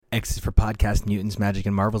X is for Podcast Mutants, Magic,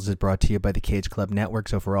 and Marvels is brought to you by the Cage Club Network.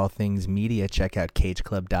 So for all things media, check out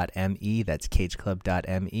cageclub.me. That's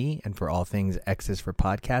cageclub.me. And for all things X is for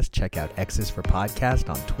Podcast, check out X is for Podcast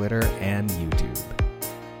on Twitter and YouTube.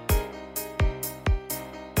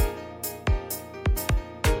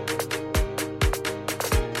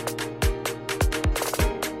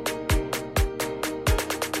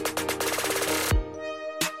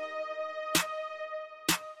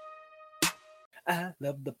 I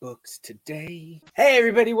love the books today. Hey,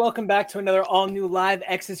 everybody. Welcome back to another all-new live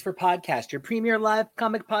X's for Podcast, your premier live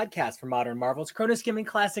comic podcast for modern Marvels, Chrono Skimming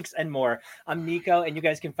Classics, and more. I'm Nico, and you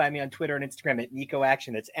guys can find me on Twitter and Instagram at Nico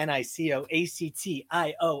Action. That's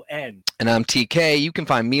NicoAction. And I'm TK. You can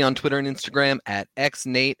find me on Twitter and Instagram at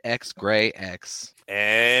XNateXGrayX.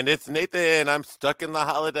 And it's Nathan. I'm stuck in the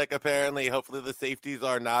holodeck, apparently. Hopefully the safeties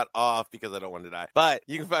are not off because I don't want to die. But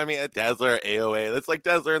you can find me at Dazzler AOA. That's like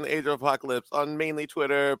Dazzler in the Age of Apocalypse on mainly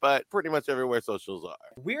Twitter, but pretty much everywhere socials are.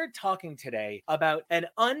 We're talking today about an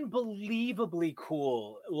unbelievably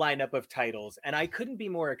cool lineup of titles, and I couldn't be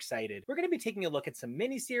more excited. We're going to be taking a look at some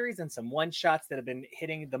miniseries and some one-shots that have been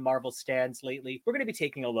hitting the Marvel stands lately. We're going to be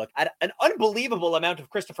taking a look at an unbelievable amount of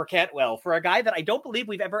Christopher Cantwell for a guy that I don't believe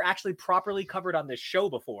we've ever actually properly covered on this show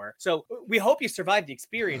before. So we hope you survived the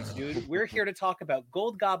experience, dude. We're here to talk about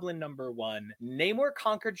Gold Goblin #1, Namor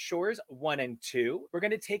Conquered Shores 1 and 2. We're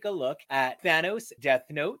going to take a look at Thanos Death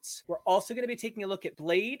Notes. We're also going to be taking a look at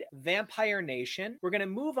Blade Vampire Nation. We're going to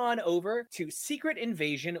move on over to Secret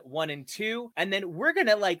Invasion 1 and 2. And then we're going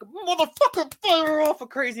to motherfucker fire off a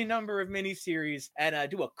crazy number of miniseries and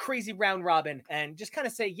do a crazy round robin and just kind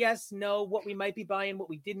of say yes, no, what we might be buying, what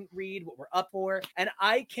we didn't read, what we're up for. And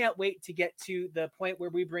I can't wait to get to the point where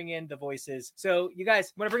we bring in the voices. So you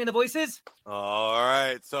guys want to bring in the voices? All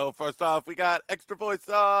right. So first off, we got extra voice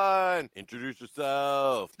on. Introduce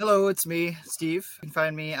yourself. Hello, it's me, Steve. You can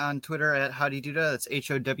find me on Twitter at HowDuda. That's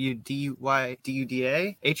HOWDYDUDA.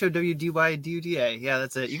 HOWDYDUDA. Yeah,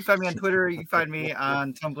 that's it. You can find me on Twitter. You can find me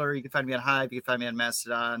on Tumblr. You can find me on Hive. You can find me on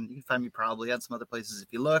Mastodon. You can find me probably on some other places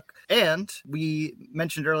if you look. And we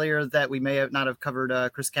mentioned earlier that we may not have covered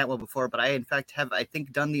Chris Cantwell before, but I, in fact, have, I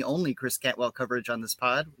think, done the only Chris Cantwell coverage on this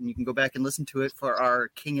pod. And you can go back and listen to it for our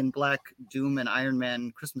King in Black, Doom, and Iron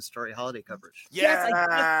Man Christmas Story holiday coverage. Yeah. Yes,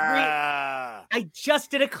 I just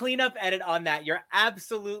did a cleanup edit on that. You're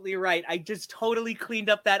absolutely right. I just totally cleaned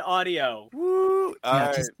up that audio. Woo.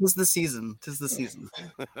 Yeah, tis the season. Tis the season.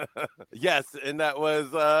 Yes, and that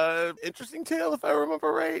was interesting tale, if I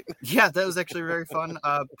remember right. Yeah, that was actually very fun.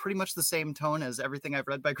 Pretty much the same tone as everything I've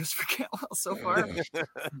read by Christopher Cantwell so far.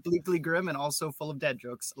 Bleakly grim and also full of dad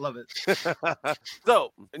jokes. Love it.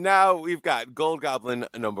 So now we've got Gold Goblin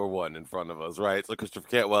 #1 in front of us, right? So Christopher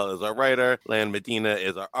Cantwell is our writer, Lan Medina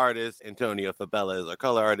is our artist, Antonio Fabella is our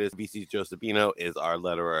color artist, BC Josepino is our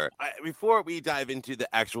letterer. Before we dive into the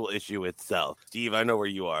actual issue itself, Steve, I know where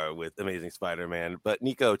you are with Amazing Spider-Man, but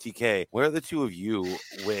Nico, TK, where are the two of you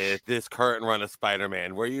with this current run of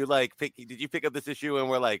Spider-Man? Were you like, did you pick up this issue and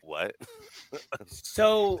we're like, what?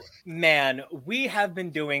 So, man, we have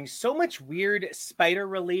been doing so much weird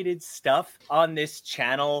spider-related stuff on this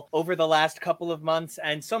channel over the last couple of months,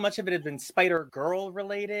 and so much of it has been Spider-Girl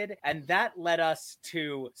related, and that led us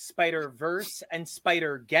to Spider-Verse and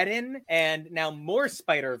Spider-Geddon, and now more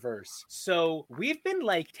Spider-Verse. So we've been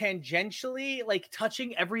like tangentially like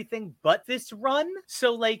touching everything but this run.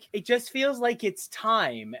 So like it just feels like it's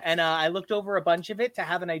time. And I looked over a bunch of it to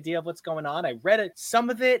have an idea of what's going on. I read some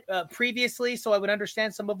of it previously so I would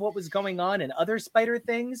understand some of what was going on in other Spider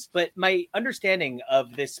things. But my understanding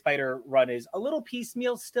of this Spider run is a little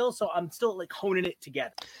piecemeal still. So I'm still like honing it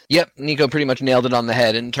together. Yep, Nico pretty much nailed it on the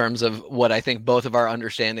head in terms of what I think both of our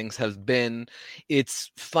understandings have been.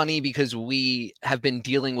 It's funny because we have been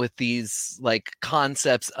dealing with these like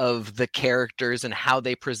concepts of the characters and how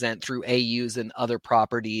they present through AUs and other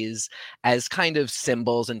properties as kind of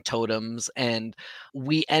symbols and totems, and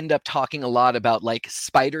we end up talking a lot about like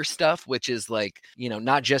spider stuff, which is like, you know,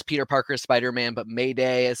 not just Peter Parker as Spider-Man, but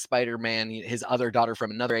Mayday as Spider-Man, his other daughter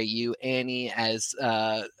from another AU, Annie as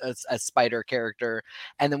a spider character.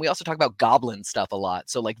 And then we also talk about goblin stuff a lot.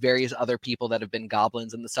 So like various other people that have been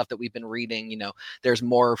goblins and the stuff that we've been reading, you know, there's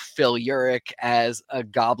more Phil Urich as a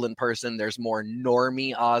goblin person. There's more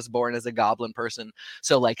Normie Osborn as a goblin goblin person.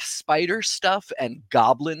 So like spider stuff and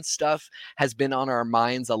goblin stuff has been on our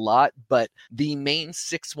minds a lot, but the main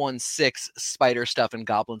 616 spider stuff and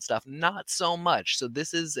goblin stuff, not so much. So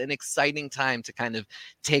this is an exciting time to kind of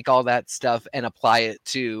take all that stuff and apply it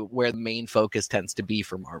to where the main focus tends to be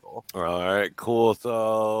for Marvel. All right, cool.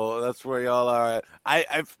 So that's where y'all are.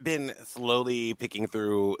 I've been slowly picking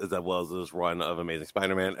through Zeb Wells' run of Amazing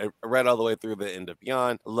Spider-Man. I read all the way through the end of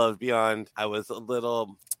Beyond, loved Beyond. I was a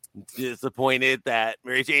little disappointed that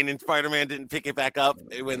Mary Jane and Spider-Man didn't pick it back up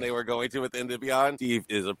when they were going to at the end of Beyond. Steve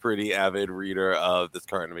is a pretty avid reader of this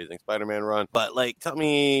current Amazing Spider-Man run, but like, tell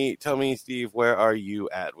me, Steve, where are you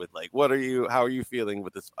at with like, how are you feeling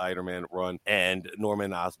with the Spider-Man run and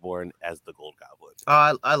Norman Osborn as the Gold Goblin?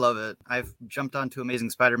 I love it. I've jumped onto Amazing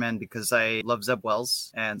Spider-Man because I love Zeb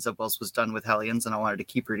Wells, and Zeb Wells was done with Hellions, and I wanted to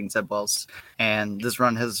keep reading Zeb Wells. And this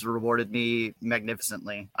run has rewarded me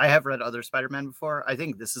magnificently. I have read other Spider-Man before. I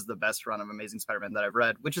think this is the best run of Amazing Spider-Man that I've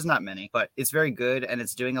read, which is not many, but it's very good, and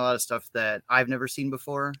it's doing a lot of stuff that I've never seen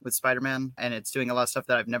before with Spider-Man, and it's doing a lot of stuff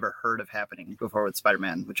that I've never heard of happening before with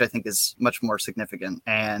Spider-Man, which I think is much more significant.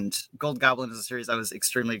 And Gold Goblin is a series I was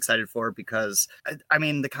extremely excited for because, I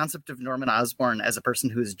mean, the concept of Norman Osborn as a person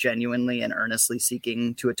who is genuinely and earnestly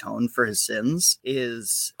seeking to atone for his sins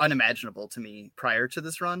is unimaginable to me prior to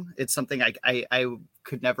this run. It's something I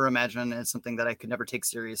could never imagine. It's something that I could never take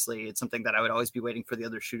seriously. It's something that I would always be waiting for the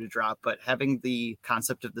other shoe to drop. But having the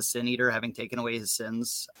concept of the Sin Eater having taken away his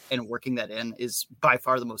sins and working that in is by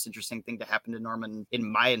far the most interesting thing to happen to Norman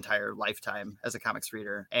in my entire lifetime as a comics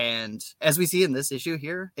reader. And as we see in this issue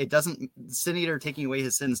here, Sin Eater taking away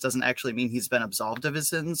his sins doesn't actually mean he's been absolved of his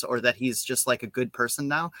sins or that he's just like a good person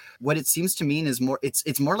now. What it seems to mean is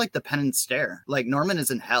it's more like the penance stare. Like Norman is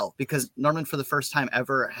in hell because Norman for the first time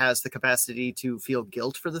ever has the capacity to feel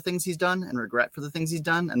guilt for the things he's done and regret for the things he's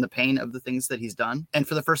done and the pain of the things that he's done. And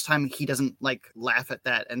for the first time, he doesn't like laugh at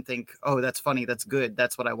that and think, oh, that's funny. That's good.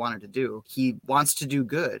 That's what I wanted to do. He wants to do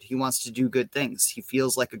good. He wants to do good things. He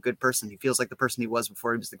feels like a good person. He feels like the person he was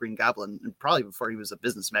before he was the Green Goblin and probably before he was a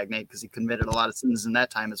business magnate because he committed a lot of sins in that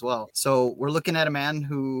time as well. So we're looking at a man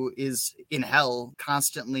who is in hell,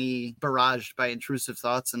 constantly barraged by intrusive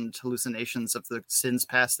thoughts and hallucinations of the sins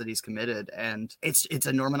past that he's committed. And it's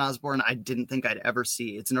a Norman Osborn I didn't think I'd ever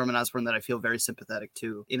see. It's a Norman Osborn that I feel very sympathetic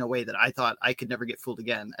to in a way that I thought I could never get fooled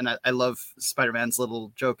again. And I love Spider-Man's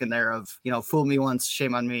little joke in there of, fool me once,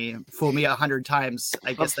 shame on me, fool me 100 times.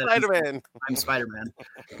 I guess that's Spider-Man. I'm Spider-Man,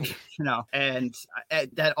 and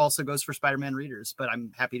that also goes for Spider-Man readers, but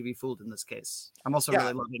I'm happy to be fooled in this case. I'm also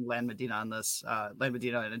really loving Lan Medina on this. Lan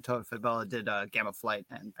Medina and Antonio Fabela did Gamma Flight,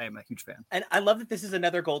 and I am a huge fan. And I love that this is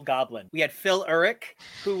another Gold Goblin. We had Phil Urich,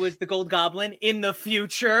 who was the Gold Goblin in the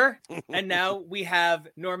future, and now we have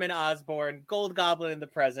Norman Osborn, Gold Goblin in the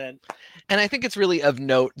present. And I think it's really of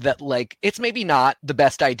note that, like, it's maybe not the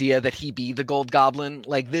best idea that he be the Gold Goblin.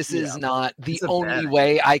 Like, this is not the only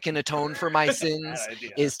way I can atone for my sins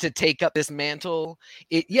is to take up this mantle.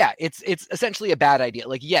 It's essentially a bad idea.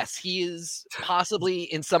 Like, yes, he is possibly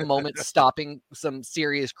in some moments stopping some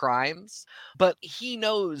serious crimes, but he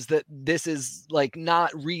knows that this is like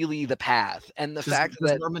not really the path. And the fact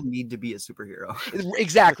that Norman need to be a superhero.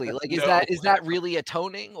 Exactly. Like, is that really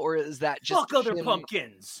atoning, or is that just fuck other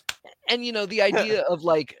pumpkins? And the idea of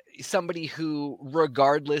like somebody who,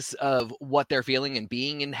 regardless of what they're feeling and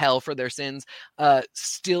being in hell for their sins,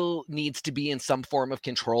 still needs to be in some form of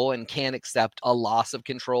control and can't accept a loss of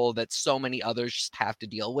control that so many others just have to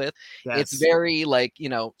deal with. Yes. It's very like,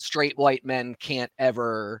 straight white men can't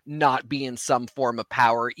ever not be in some form of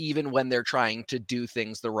power, even when they're trying to do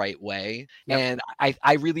things the right way. Yep. And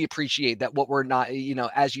I really appreciate that what we're not,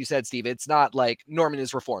 as you said, Steve, it's not like Norman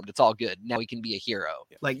is reformed. It's all good. Now he can be a hero.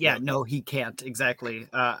 Like, no, he can't. Exactly.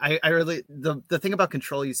 I really, the thing about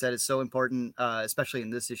control you said is so important, especially in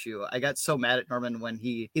this issue. I got so mad at Norman when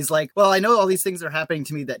he's like, well, I know all these things are happening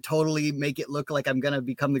to me that totally make it look like I'm going to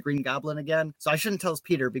become the Green Goblin again. So I shouldn't tell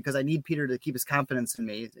Peter because I need Peter to keep his confidence in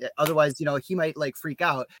me. Otherwise, he might like freak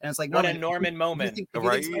out. And it's like, what a Norman moment. If you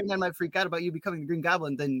think Spider-Man might freak out about you becoming the Green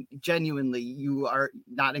Goblin, then genuinely you are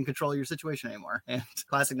not in control of your situation anymore. And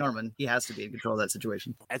classic Norman, he has to be in control of that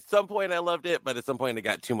situation. At some point I loved it, but at some point it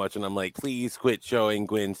got too much and I'm like, please quit showing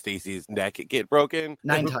Gwen Stacy's neck get broken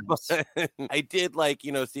 9 times. I did like,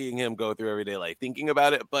 seeing him go through everyday life thinking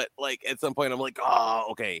about it, but like at some point I'm like, oh,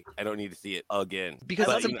 okay, I don't need to see it again.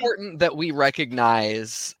 Because it's important that we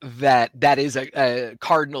recognize that is a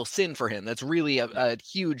cardinal sin for him. That's really a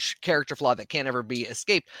huge character flaw that can't ever be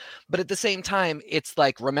escaped. But at the same time, it's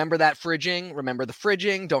like, remember that fridging, remember the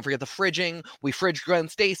fridging, don't forget the fridging. We fridged Gwen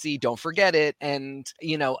Stacy, don't forget it. And,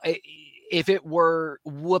 if it were,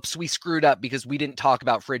 whoops, we screwed up because we didn't talk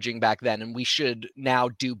about fridging back then and we should now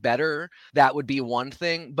do better, that would be one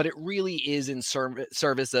thing. But it really is in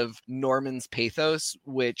service of Norman's pathos,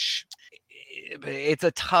 which it's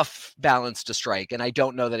a tough balance to strike, and I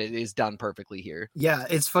don't know that it is done perfectly here. Yeah,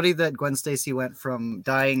 it's funny that Gwen Stacy went from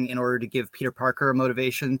dying in order to give Peter Parker a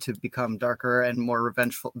motivation to become darker and more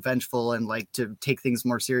vengeful and like to take things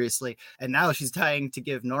more seriously, and now she's dying to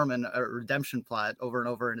give Norman a redemption plot over and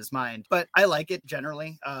over in his mind. But I like it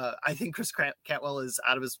generally. I think Chris Cantwell is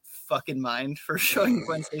out of his fucking mind for showing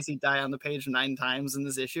Gwen Stacy die on the page 9 times in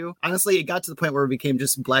this issue. Honestly, it got to the point where it became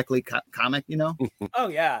just blackly comic, you know? Oh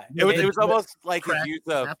yeah, It was almost like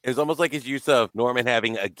his use of Norman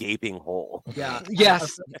having a gaping hole. Yeah.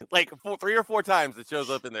 Yes. Like 3 or 4 times it shows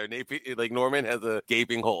up in there. Like Norman has a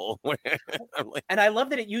gaping hole. And I love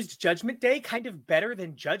that it used Judgment Day kind of better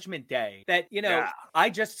than Judgment Day. That, I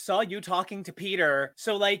just saw you talking to Peter.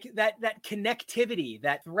 So like that connectivity,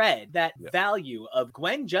 that thread, that value of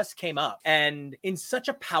Gwen just came up and in such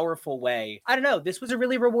a powerful way. I don't know. This was a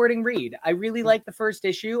really rewarding read. I really liked the first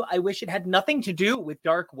issue. I wish it had nothing to do with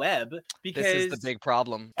Dark Web because this is the big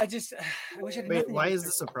problem. I wish it had nothing. Why is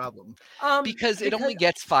this a problem? Because it only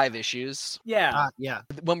gets 5 issues. Yeah. Yeah.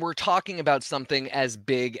 When we're talking about something as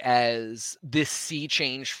big as this sea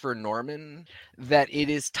change for Norman, that it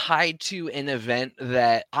is tied to an event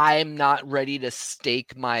that I'm not ready to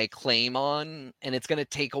stake my claim on, and it's going to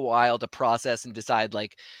take a while to process and decide,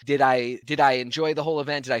 like, did I enjoy the whole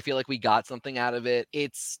event? Did I feel like we got something out of it?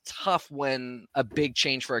 It's tough when a big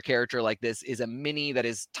change for a character like this is a mini that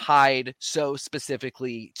is tied so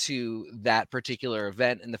specifically to that particular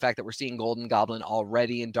event, and the fact that we're seeing Golden Goblin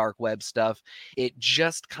already in Dark Web stuff, it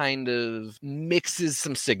just kind of mixes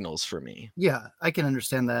some signals for me. Yeah, I can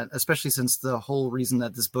understand that, especially since the whole reason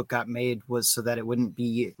that this book got made was so that it wouldn't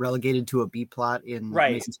be relegated to a B plot in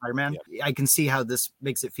Amazing Spider-Man. Yeah. I can see how this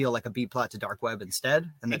makes it feel like a B plot to Dark Web instead,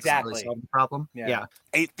 and that's really solve the problem. Yeah.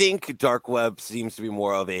 I think Dark Web seems to be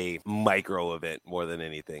more of a micro event more than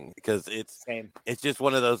anything, because it's just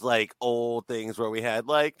one of those like old things where we had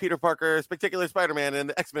like Peter Parker, Spectacular Spider-Man, and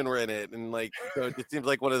the X-Men were in it, and like so it seems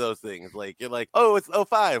like one of those things. Like you're like, oh, it's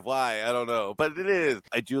 05. Why? I don't know, but it is.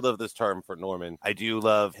 I do love this term for Norman. I do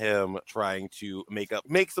love him trying to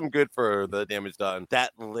make some good for the damage done.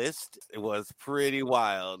 That list, it was pretty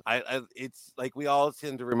wild. It's like we all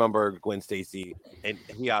tend to remember Gwen Stacy, and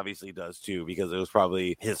he obviously does too, because it was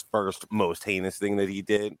probably his first most heinous thing that he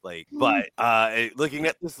did. Like, but looking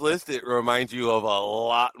at this list, it reminds you of a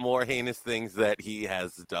lot more heinous things that he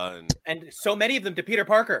has done, and so many of them to Peter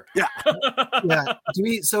Parker. Yeah.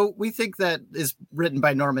 So we think that is written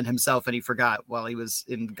by Norman himself, and he forgot while he was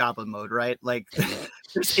in Goblin mode, right? Like,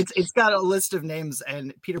 it's got a list of names,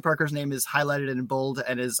 and Peter Parker's name is highlighted in bold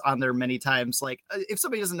and is on there many times. Like, if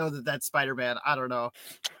somebody doesn't know that that's Spider-Man, I don't know.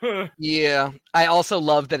 Yeah, I also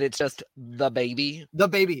love that it's just the baby. The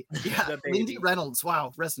baby. Yeah, the baby. Lindy Reynolds.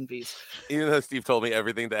 Wow, rest in peace. Even though Steve told me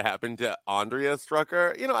everything that happened to Andrea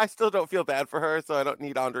Strucker, I still don't feel bad for her, so I don't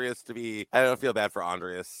need Andreas to be. I don't feel bad for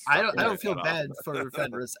Andreas. I don't feel bad for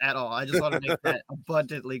Fenris at all. I just want to make that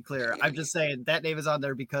abundantly clear. I'm just saying that name is on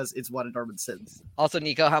there because it's one of Norman's sins. Also,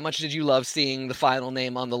 Nico, how much did you love seeing the final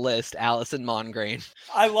name on the list, Allison Mongrain?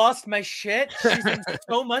 I lost my shit. She's in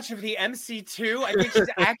so much of the MC2. I think she's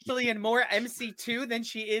actually in more MC2 than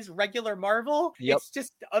she is regular Marvel. Yep. It's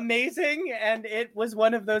just amazing. And it was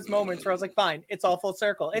one of those moments where I was like, fine, it's all full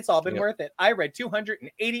circle. It's all been worth it. I read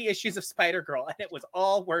 280 issues of Spider-Girl, and it was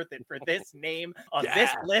all worth it for this name on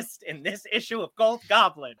this list in this issue of Gold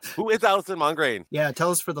Goblin. Who is Allison Mongrain? Yeah,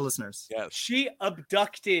 tell us for the listeners. Yes. She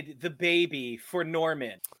abducted the baby for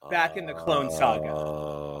Norman back in the Clone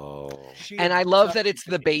Saga. And I love that it's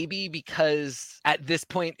the baby, because at this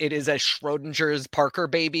point it is a Schrodinger's Parker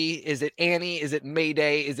baby. Is it Annie? Is it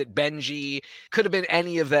Mayday? Is it Benji? Could have been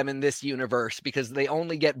any of them in this universe, because they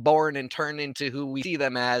only get born and turn into who we see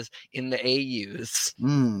them as in the AUs.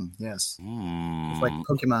 Yes. It's like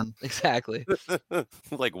Pokemon. Exactly.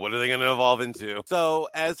 Like, what are they going to evolve into? So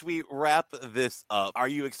as we wrap this up, are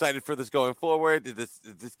you excited for this going forward? Did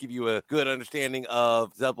this give you a good understanding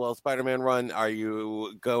of Zeb Wells' Spider-Man run? Are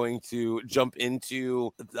you going to jump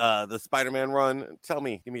into the Spider-Man run? Tell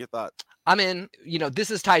me, give me your thoughts. I'm in.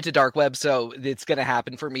 This is tied to Dark Web, so it's going to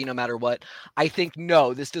happen for me no matter what. I think,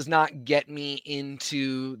 no, this does not get me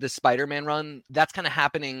into the Spider-Man run. That's kind of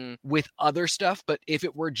happening with other stuff, but if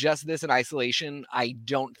it were just this in isolation, I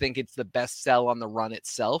don't think it's the best sell on the run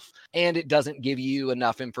itself, and it doesn't give you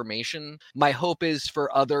enough information. My hope is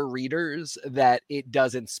for other readers that it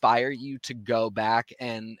does inspire you to go back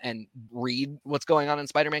and read what's going on in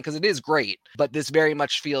Spider-Man, because it is great, but this very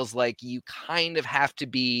much feels like you kind of have to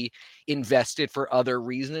be invested for other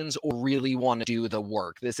reasons or really want to do the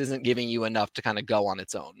work. This isn't giving you enough to kind of go on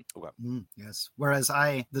its own. Yes. Whereas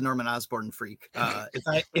I, the Norman Osborn freak,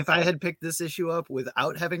 if I had picked this issue up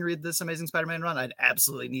without having read this Amazing Spider-Man run, I'd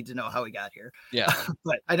absolutely need to know how he got here. Yeah.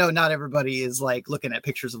 But I know not everybody is like looking at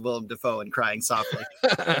pictures of Willem Dafoe and crying softly.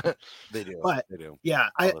 They do. But They do. yeah,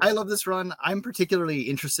 I love this run. I'm particularly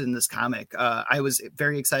interested in this comic. I was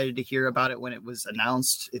very excited to hear about it when it was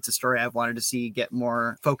announced. It's a story I've wanted to see get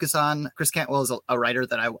more focus on. Chris Cantwell is a writer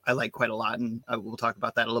that I like quite a lot, and we'll talk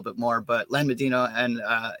about that a little bit more. But Lan Medina and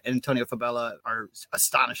Antonio Fabela are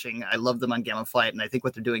astonishing. I love them on Gamma Flight, and I think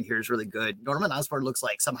what they're doing here is really good. Norman Osborn looks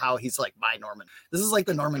like somehow he's like my Norman. This is like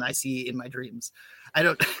the Norman I see in my dreams. I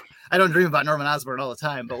don't dream about Norman Osborn all the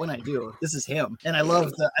time, but when I do, this is him. And I love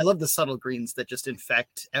the subtle greens that just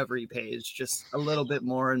infect every page just a little bit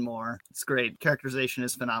more and more. It's great. Characterization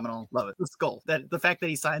is phenomenal. Love it. The skull. The fact that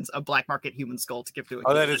he signs a black market human skull to give to a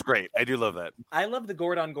Oh, kid. that is great. I do love that. I love the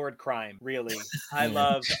gourd on gourd crime, really. I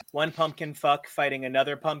love one pumpkin fuck fighting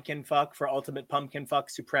another pumpkin fuck for ultimate pumpkin fuck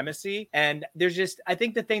supremacy. And there's just, I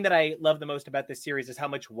think the thing that I love the most about this series is how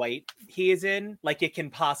much white he is in. Like, it can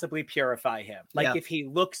possibly purify him. Like, if he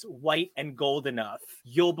looks white and gold enough,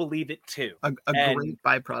 you'll believe it too. A great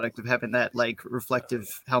byproduct of having that like reflective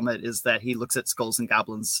helmet is that he looks at skulls and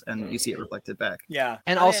goblins and you see it reflected back. Yeah.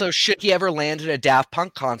 And also, should he ever land at a Daft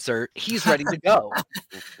Punk concert, he's ready to go.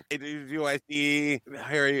 Do I see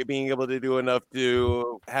Harry being able to do enough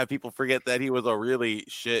to have people forget that he was a really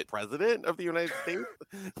shit president of the United States?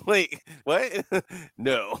 Like, what?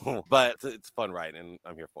 No, but it's fun ride, and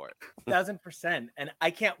I'm here for it. 1000%. And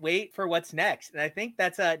I can't wait for what's next. And I think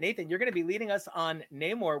that's Nathan, you're going to be leading us on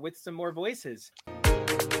Namor with some more voices.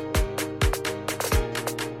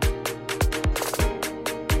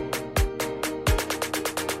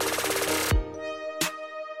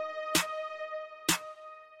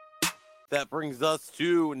 That brings us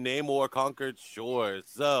to Namor Conquered Shores.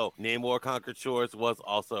 So, Namor Conquered Shores was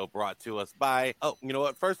also brought to us by, oh, you know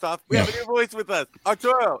what? First off, we have a new voice with us.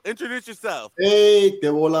 Arturo, introduce yourself. Hey, que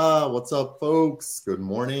hola. What's up, folks? Good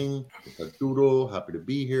morning. It's Arturo. Happy to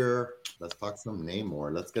be here. Let's talk some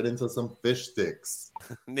Namor. Let's get into some fish sticks.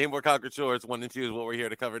 Namor Conquered Shores 1 and 2 is what we're here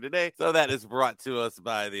to cover today. So that is brought to us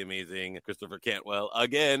by the amazing Christopher Cantwell.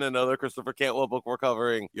 Again, another Christopher Cantwell book we're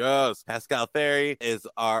covering. Yes. Pascal Ferry is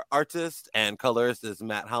our artist, and colorist is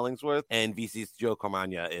Matt Hollingsworth, and VC's Joe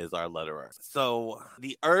Carmagna is our letterer. So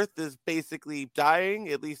the Earth is basically dying,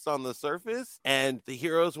 at least on the surface, and the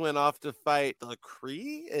heroes went off to fight the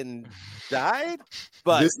Kree and died.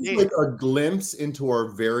 But this is like a glimpse into our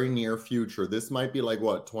very near future. This might be like,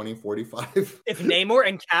 what, 2045? If Namor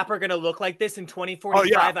and Cap are going to look like this in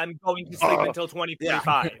 2045, I'm going to sleep until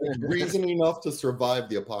 2045. Reason enough to survive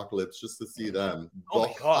the apocalypse just to see them. Oh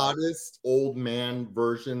The hottest old man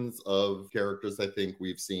versions of characters I think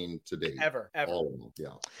we've seen to date. Ever. All of them,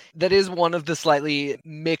 yeah. That is one of the slightly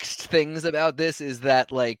mixed things about this, is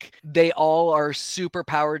that like they all are super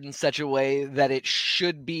powered in such a way that it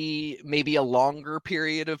should be maybe a longer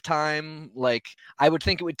period of time. Like, I would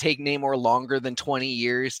think it would take Namor longer than 20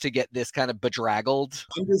 years to get this kind of bedraggled.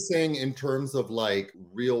 I'm just saying in terms of like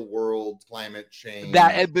real world climate change.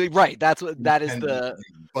 Right. That's what that is the.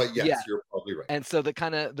 But yes, yeah. You're probably right. And so the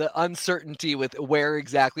kind of the uncertainty with where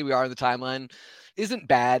exactly we are in the timeline isn't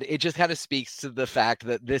bad. It just kind of speaks to the fact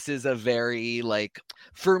that this is a very, like,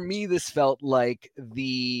 for me, this felt like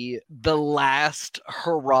the last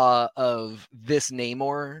hurrah of this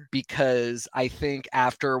Namor, because I think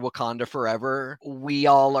after Wakanda Forever, we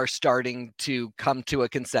all are starting to come to a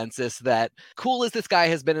consensus that, cool as this guy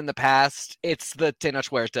has been in the past, it's the Tenoch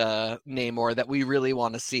Huerta Namor that we really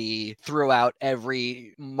want to see throughout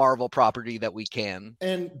every Marvel property that we can.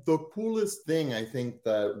 And the coolest thing, I think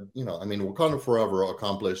that, Wakanda Forever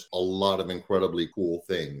accomplished a lot of incredibly cool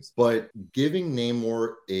things, but giving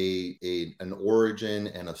Namor an origin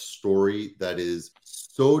and a story that is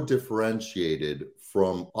so differentiated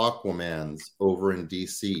from Aquaman's over in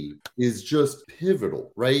DC is just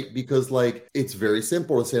pivotal, right? Because like, it's very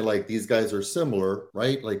simple to say like, these guys are similar,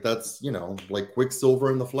 right? Like that's, like Quicksilver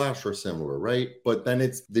and the Flash are similar, right? But then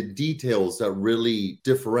it's the details that really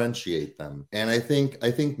differentiate them. And I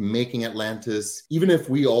think making Atlantis, even if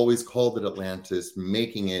we always called it Atlantis,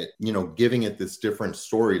 making it, giving it this different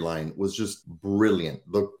storyline was just brilliant.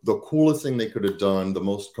 The coolest thing they could have done, the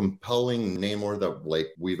most compelling Namor that like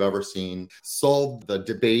we've ever seen, solved the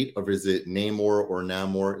debate of is it Namor or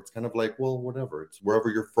Namor, it's kind of like, well, whatever. It's wherever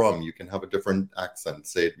you're from. You can have a different accent,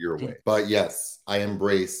 say it your way. But yes, I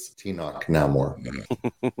embrace Tenoch Namor.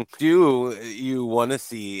 Do you want to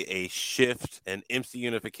see a shift and MC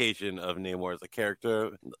unification of Namor as a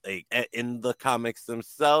character, like in the comics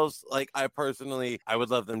themselves? Like, I would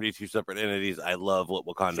love them to be two separate entities. I love what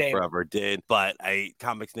Wakanda Forever did, but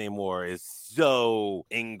comics Namor is so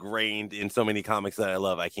ingrained in so many comics that I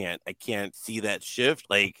love. I can't see that shift.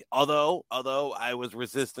 Like, although I was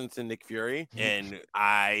resistant to Nick Fury, and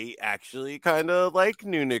I actually kind of like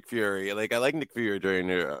new Nick Fury. Like, I like Nick Fury during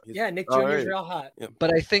Nick Jr. is real hot. Yeah.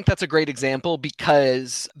 But I think that's a great example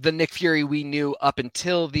because the Nick Fury we knew up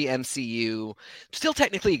until the MCU still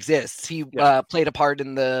technically exists. He played a part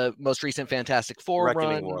in the most recent Fantastic Four Reckoning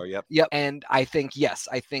run. War, yep. And I think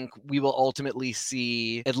we will ultimately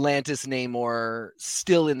see Atlantis Namor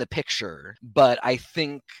still in the picture, but I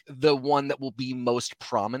think the one that will be most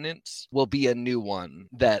prominent will be a new one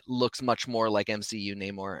that looks much more like MCU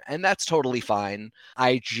Namor, and that's totally fine.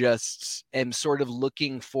 I just am sort of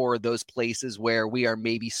looking for those places where we are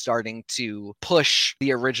maybe starting to push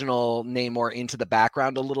the original Namor into the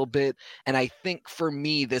background a little bit, and I think for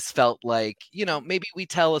me this felt like, maybe we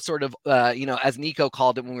tell a sort of, as Nico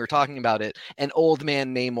called it when we were talking about it, an old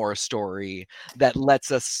man Namor story that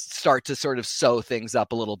lets us start to sort of sew things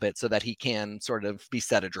up a little bit so that he can sort of be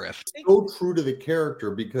set adrift. So true to the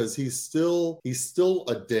character because he's still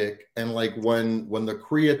a dick, and like when the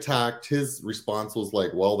Kree attacked, his response was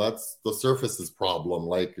like, well, that's the surface's problem.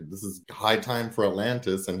 Like, this is high time for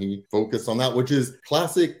Atlantis, and he focused on that, which is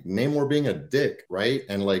classic Namor being a dick, right?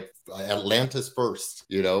 And like, Atlantis first,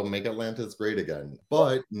 make Atlantis great again.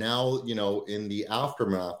 But now, in the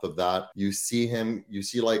aftermath of that, you see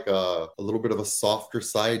like a little bit of a softer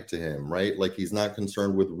side to him, right? Like, he's not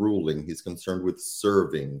concerned with ruling, he's concerned with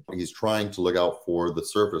serving. He's trying to look out for the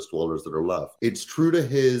surface dwellers that are left. It's true to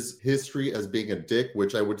his history as being a dick,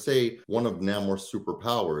 which I would say one of Namor's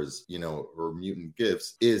superpowers, or mutant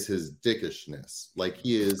gifts, is his dickishness. Like,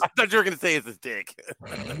 he is. I thought you were going to say it's his dick.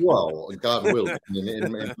 Well, God willing,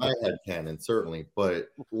 in my head canon, certainly. But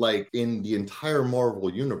like, in the entire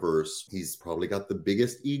Marvel universe, he's probably got the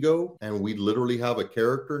biggest ego, and we literally have a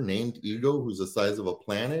character named Ego who's the size of a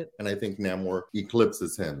planet, and I think Namor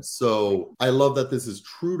eclipses him. So I love that this is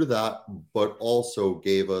true to that, but also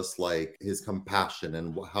gave us like his compassion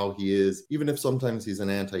and how he is, even if sometimes he's an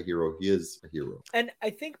anti-hero, he is a hero. And I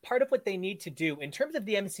think part of what they need to do in terms of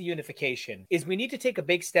the MC unification is we need to take a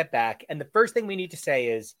big step back, and the first thing we need to say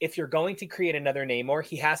is, if you're going to create another Namor,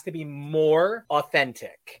 he has to be more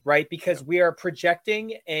authentic, right? Because we are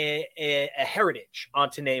projecting a heritage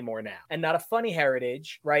onto Namor now, and not a funny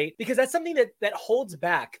heritage, right? Because that's something that holds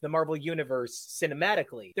back the Marvel Universe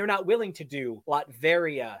cinematically. They're not willing to do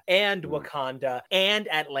Latveria and Wakanda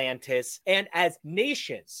and Atlantis, and as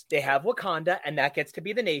nations, they have Wakanda, and that gets to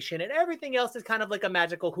be the nation, and everything else is kind of like a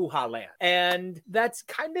magical hoo-ha land. And that's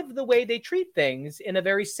kind of the way they treat things, in a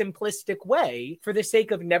very simplistic way, for the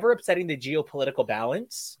sake of never upsetting the geopolitical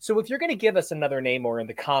balance. So if you're going to give us another Namor in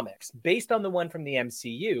the comics, based on the one from the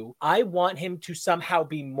MCU, I want him to somehow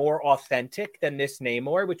be more authentic than this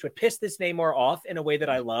Namor, which would piss this Namor off in a way that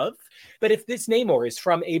I love. But if this Namor is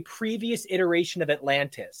from a previous iteration of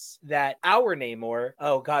Atlantis, that our Namor,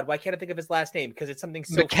 oh God, why can't I think of his last name? Because it's something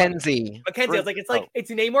so Mackenzie.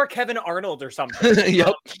 It's Namor Kevin Arnold or something.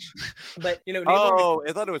 Yep. But Namor,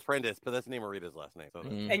 I thought it was Prentice, but that's Namorita's last name. So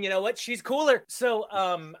and you know what? She's cooler. So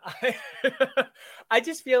I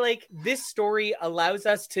just feel like this story allows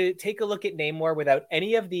us to take a look at Namor without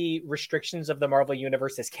any of the restrictions of the Marvel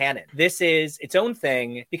Universe as canon. This is its own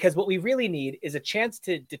thing, because what we really need is a chance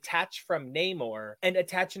to detach from Namor and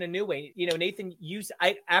attach in a new way. Nathan,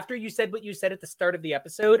 after you said what you said at the start of the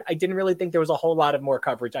episode, I didn't really think there was a whole lot of more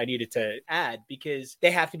coverage I needed to add, because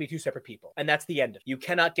they have to be two separate people, and that's the end of it. You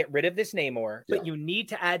cannot get rid of this Namor, but you need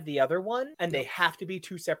to add the other one, and they have to be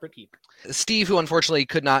two separate people. Steve, who unfortunately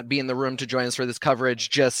could not be in the room to join us for this coverage,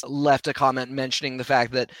 just left a comment mentioning the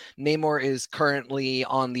fact that Namor is currently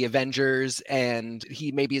on the Avengers and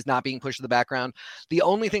he maybe is not being pushed to the background. The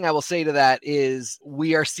only thing I will say to that is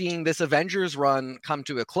we are seeing this Avengers run come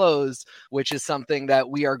to a close, which is something that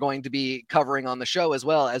we are going to be covering on the show as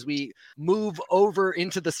well. As we move over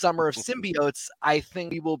into the summer of symbiotes, I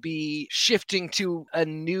think we will be shifting to a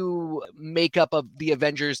new makeup of the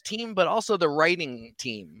Avengers team, but also the writing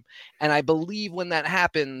team. And I believe when that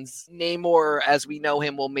happens, Namor, as we know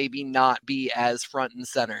him, will maybe not be as front and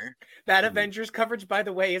center. That Avengers coverage, by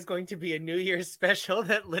the way, is going to be a New Year's special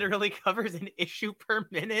that literally covers an issue per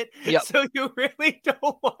minute. Yep. So you really don't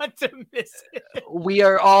want to miss it. We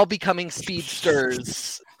are all becoming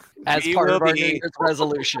speedsters. as We part will of our be- New Year's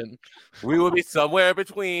resolution. We will be somewhere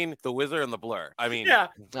between the Wizard and the Blur. I mean, Yeah.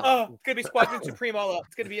 No. Oh, it's gonna be Squadron Supreme all up.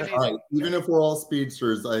 It's gonna be All amazing. right, even if we're all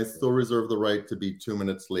speedsters, I still reserve the right to be 2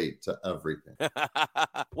 minutes late to everything.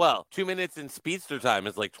 well, 2 minutes in speedster time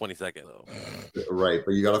is like 20 seconds. Though. Right,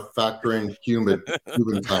 but you got to factor in Cuban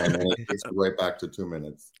time, and it takes you right back to 2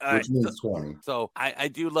 minutes, All which right, means 20. So I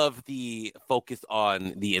do love the focus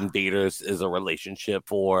on the invaders as a relationship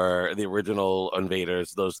for the original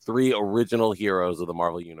invaders, those three original heroes of the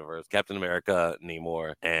Marvel Universe, Captain America,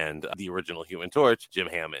 Namor, and the original Human Torch, Jim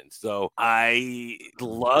Hammond. So I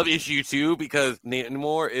love issue 2 because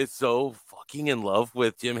Namor is so fucking in love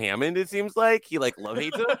with Jim Hammond, it seems like. He like love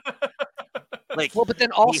hates him. Like, Well, but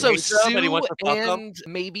then also hates him, but he Sue wants to fuck him. and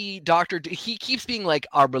maybe he keeps being like,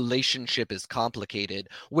 our relationship is complicated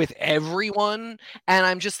with everyone. And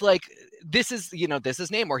I'm just like, this is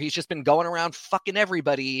Namor. He's just been going around fucking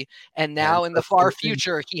everybody. And now in the far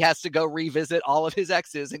future, he has to go revisit all of his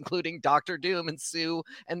exes, including Doctor Doom and Sue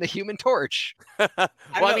and the Human Torch. It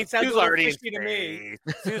sounds Sue's a little already in fishy to me.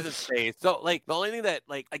 space. Sue's in space. So, like, the only thing that,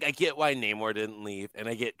 like, I get why Namor didn't leave, and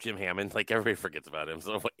I get Jim Hammond. Like, everybody forgets about him.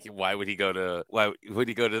 So, why would he go to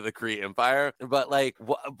the Kree Empire? But, like,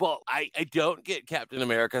 I don't get Captain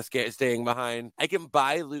America staying behind. I can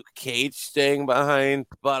buy Luke Cage staying behind,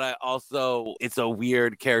 but I also it's a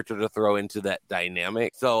weird character to throw into that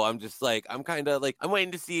dynamic. So I'm just like, I'm kind of like, I'm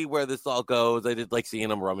waiting to see where this all goes. I did like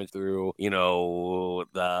seeing him rummage through,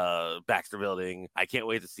 the Baxter Building. I can't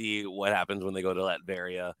wait to see what happens when they go to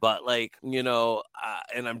Latveria. But like,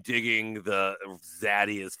 and I'm digging the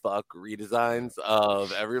zaddy as fuck redesigns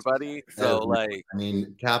of everybody. So like, I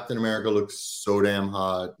mean, Captain America looks so damn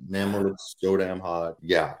hot. Namor looks so damn hot.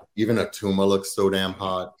 Yeah, even Atuma looks so damn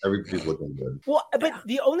hot. Everybody's looking good. Well, but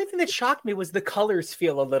the only thing that shocked me was the colors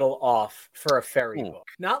feel a little off for a fairy book.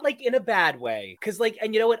 Not like in a bad way. Because like,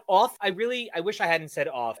 and you know what, off, I wish I hadn't said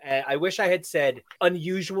off. I wish I had said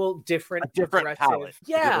unusual, different palette.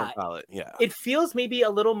 Yeah. Different palette. Yeah. It feels maybe a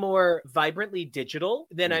little more vibrantly digital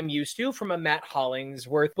than I'm used to from a Matt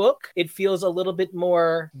Hollingsworth book. It feels a little bit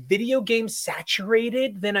more video game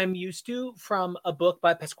saturated than I'm used to from a book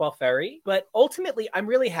by Pasquale Ferry. But ultimately, I'm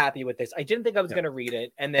really happy with this. I didn't think I was going to read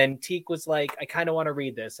it. And then Teak was like, I kind of want to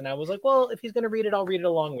read this. And I was like, well, if he's going to read it, I'll read it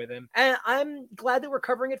along with him. And I'm glad that we're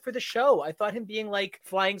covering it for the show. I thought him being like,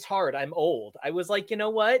 flying's hard. I'm old. I was like, you know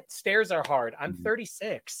what? Stairs are hard. I'm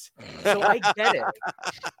 36. So I get it.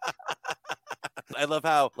 I love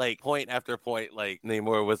how, like, point after point, like,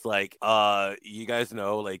 Namor was like, you guys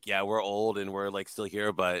know, like, yeah, we're old and we're, like, still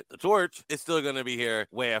here, but the torch is still going to be here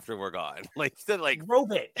way after we're gone. Like, he said, like,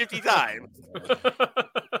 Robot 50 times.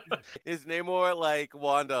 Is Namor like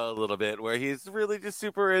Wanda a little bit, where he's really just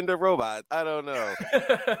super into robots? I don't know.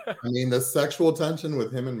 I mean, the sexual tension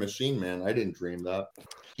with him and Machine Man, I didn't dream that.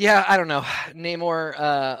 Yeah, I don't know. Namor,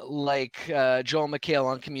 like Joel McHale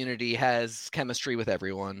on Community, has chemistry with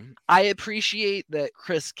everyone. I appreciate that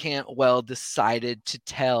Chris Cantwell decided to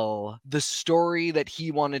tell the story that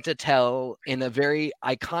he wanted to tell in a very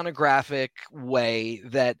iconographic way,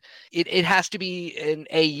 that it has to be an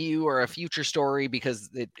AU or a future story because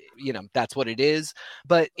that's what it is.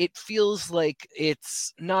 But it feels like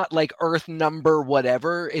it's not like Earth number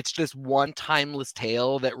whatever. It's just one timeless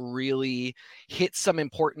tale that really hits some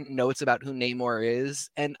important notes about who Namor is.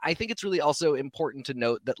 And I think it's really also important to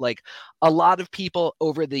note that like a lot of people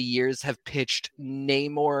over the years have pitched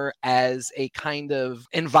Namor as a kind of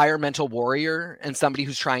environmental warrior and somebody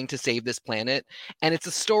who's trying to save this planet. And it's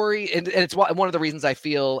a story, and it's one of the reasons I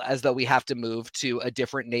feel as though we have to move to a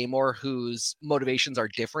different Namor whose motivations are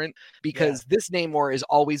different, because this Namor is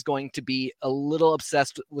always going to be a little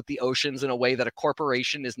obsessed with the oceans in a way that a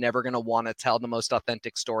corporation is never going to want to tell the most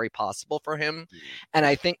authentic story possible for him. And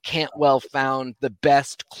I think Cantwell found the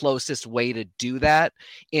best, closest way to do that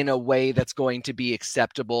in a way that's going to be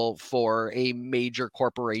acceptable for a major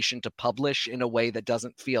corporation to publish in a way that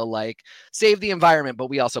doesn't feel like save the environment, but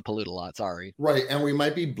we also pollute a lot. Sorry. Right. And we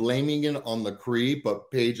might be blaming it on the Kree,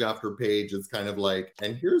 but page after page, it's kind of like,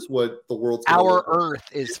 and here's what the world's our Earth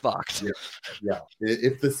is fucked. Yeah.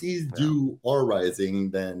 If the seas are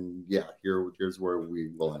rising, then here's where we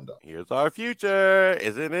will end up. Here's our future.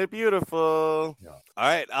 Isn't it beautiful? Yeah. All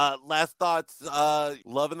right. Last thoughts.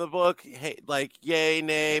 Loving the book. Hey, like, yay,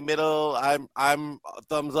 nay, middle. I'm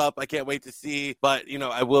thumbs up. I can't wait to see. But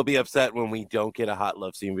I will be upset when we don't get a hot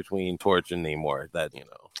love scene between Torch and Namor. That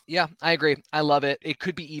Yeah, I agree. I love it. It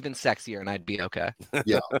could be even sexier, and I'd be okay.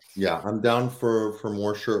 Yeah, I'm down for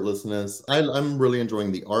more shirtlessness. I'm really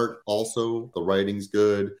enjoying the art. Also, the writing's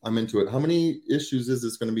good. I'm into it. How many issues is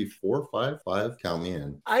this going to be? 4, 5? 5? Count me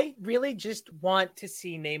in. I really just want to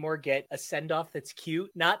see Namor get a send-off that's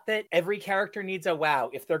cute. Not that every character needs a wow.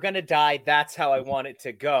 If they're going to die, that's how I want it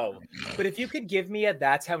to go. But if you could give me a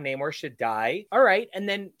that's how Namor should die, all right, and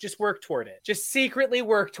then just work toward it. Just secretly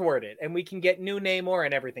work toward it, and we can get new Namor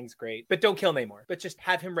and everything's great. But don't kill Namor, but just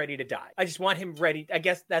have him ready to die. I just want him ready. I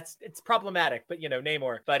guess it's problematic, but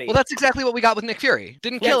Namor, buddy. Well, that's exactly what we got with Nick Fury.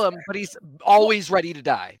 Didn't kill him, but he's always ready to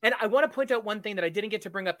die. And I want to point out one thing that I didn't get to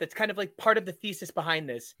bring up that's kind of like part of the thesis behind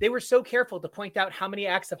this. They were so careful to point out how many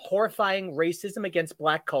acts of horrifying racism against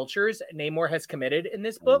Black cultures Namor has committed in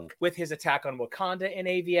this book, with his attack on Wakanda in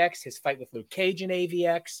AVX, his fight with Luke Cage in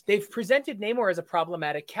AVX. They've presented Namor as a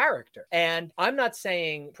problematic character. And I'm not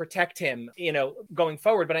saying protect him, going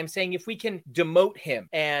forward, but I'm saying if we can demote him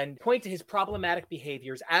and point to his problematic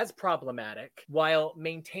behaviors as problematic while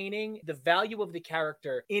maintaining the value of the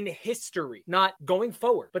character in history, not going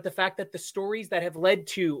forward, but the fact that the stories that have led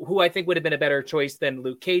to who I think would have been a better choice than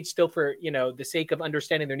Luke Cage, still for, the sake of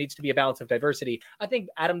understanding there needs to be a balance of diversity. I think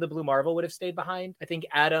Adam the Blue Marvel would have stayed behind. I think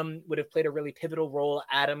Adam would have played a really pivotal role.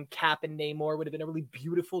 Adam, Cap, and Namor would have been a really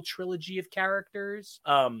beautiful trilogy of characters.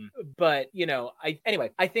 But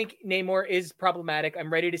I think Namor is problematic.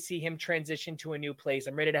 I'm ready to see him transition to a new place.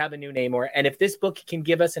 I'm ready to have a new Namor. And if this book can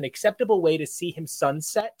give us an acceptable way to see him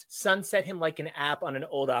sunset him like an app on an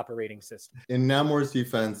old operating system. In Namor's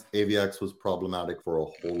defense, AVX was problematic for a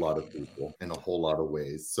whole lot of people in a whole lot of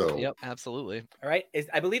ways. So Yep, absolutely. All right.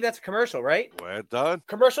 I believe that's a commercial, right? We're done.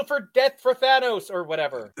 Commercial for Death for Thanos or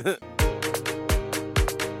whatever.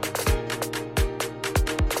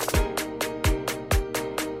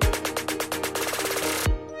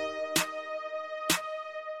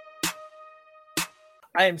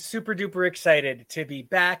 I am super duper excited to be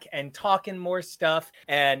back and talking more stuff.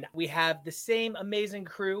 And we have the same amazing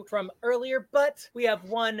crew from earlier, but we have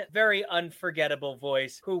one very unforgettable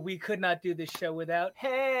voice who we could not do this show without.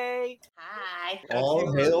 Hey! Hi.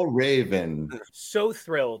 all hail Raven. So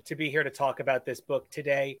thrilled to be here to talk about this book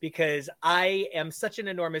today because I am such an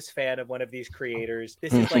enormous fan of one of these creators.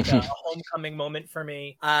 This is like a homecoming moment for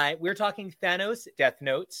me. We're talking Thanos Death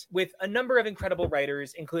Notes with a number of incredible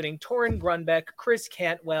writers, including Torunn Grunbeck, Chris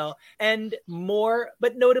Cantwell, and more.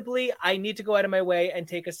 But notably, I need to go out of my way and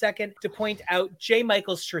take a second to point out J.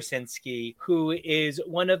 Michael Straczynski, who is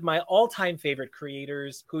one of my all-time favorite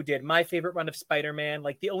creators, who did my favorite run of Spider-Man.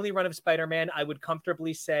 Like the only run of Spider-Man I would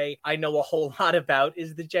comfortably say I know a whole lot about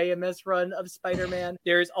is the JMS run of Spider-Man.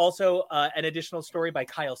 There's also an additional story by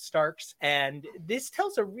Kyle Starks, and this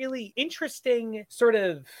tells a really interesting sort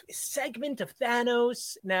of segment of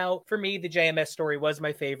Thanos. Now, for me, the JMS story was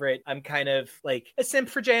my favorite. I'm kind of like a simp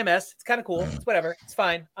for JMS. It's kind of cool. It's whatever. It's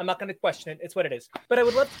fine. I'm not going to question it. It's what it is. But I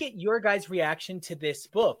would love to get your guys' reaction to this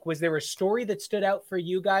book. Was there a story that stood out for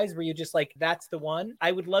you guys? Were you just like, that's the one?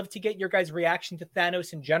 I would love to get your guys' reaction to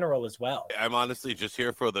Thanos in general as well. I'm honestly just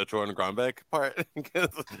here for the Torunn Grunbeck part because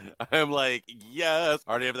I'm like, yes,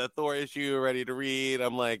 already have that Thor issue ready to read.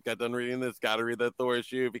 I'm like, got done reading this, gotta read that Thor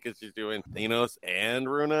issue because she's doing Thanos and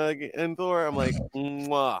Runa and Thor. I'm like,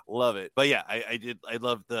 mwah, love it. But yeah, I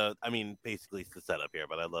love basically it's the setup here,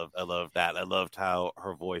 but I love that. I loved how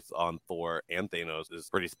her voice on Thor and Thanos is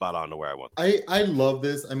pretty spot on to where I want. I love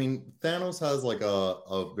this. I mean, Thanos has like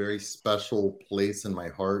a very special place in my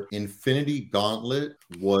heart. Infinity Gauntlet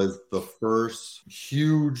was the first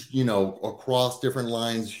huge, across different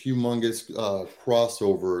lines, humongous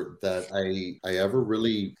crossover that I ever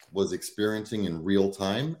really was experiencing in real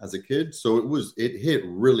time as a kid. So it hit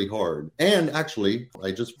really hard. And actually,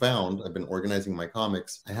 I just found, I've been organizing my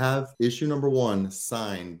comics. I have issue number 1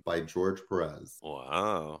 signed by George Perez.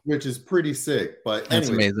 Wow. Which is pretty sick. But That's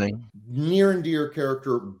anyways, amazing. Near and dear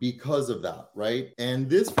character because of that, right? And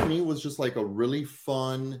this for me was just like a really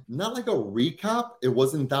fun, not like a recap. It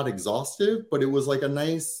wasn't that exhaustive, but it was like a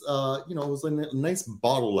nice, it was like a nice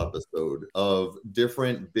bottle episode of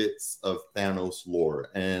different bits of Thanos lore.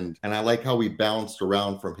 And I like how we bounced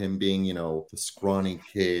around from him being, the scrawny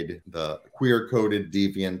kid, the queer-coded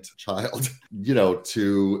deviant child,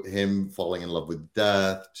 to him falling in love with of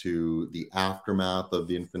Death to the aftermath of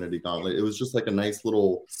the Infinity Gauntlet. It was just like a nice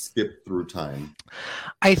little skip through time.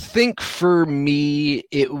 I think for me,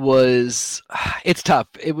 it's tough.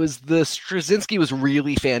 It was the Straczynski was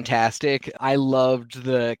really fantastic. I loved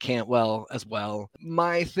the Cantwell as well.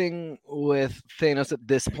 My thing with Thanos at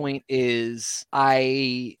this point is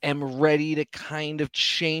I am ready to kind of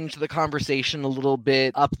change the conversation a little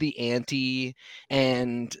bit, up the ante,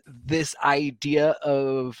 and this idea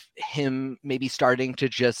of him maybe starting to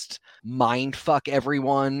just mind fuck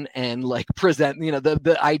everyone and like present,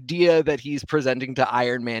 the idea that he's presenting to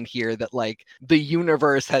Iron Man here, that like the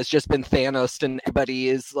universe has just been Thanos and everybody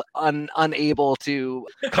is unable to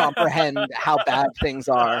comprehend how bad things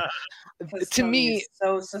are. To me, is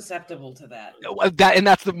so susceptible to that. And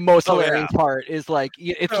that's the most hilarious part, is like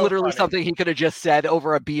it's So literally funny. something he could have just said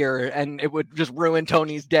over a beer and it would just ruin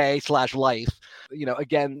Tony's day / life.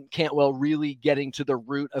 Again, Cantwell really getting to the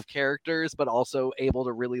root of characters, but also able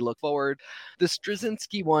to really look forward. The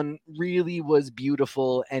Straczynski one really was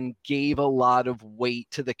beautiful and gave a lot of weight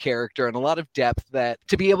to the character and a lot of depth, that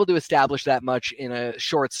to be able to establish that much in a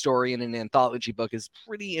short story in an anthology book is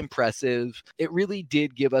pretty impressive. It really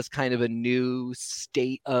did give us kind of a new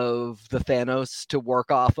state of the Thanos to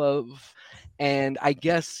work off of. And I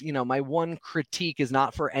guess, my one critique is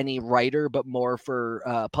not for any writer, but more for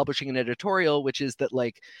publishing an editorial, which is that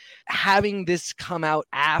like having this come out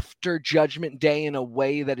after Judgment Day in a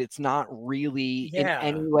way that it's not really in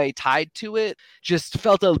any way tied to it, just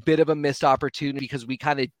felt a bit of a missed opportunity, because we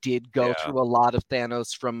kind of did go through a lot of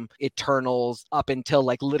Thanos from Eternals up until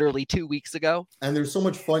like literally 2 weeks ago. And there's so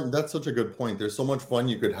much fun. That's such a good point. There's so much fun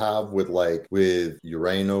you could have with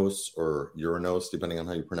Uranos or Uranos, depending on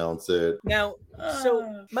how you pronounce it. Now,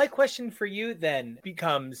 so my question for you then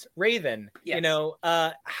becomes, Raven, Yes.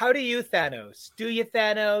 how do you Thanos? Do you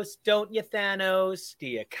Thanos? Don't you Thanos? Do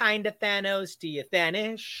you kind of Thanos? Do you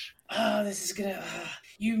Thanish? Oh, this is gonna.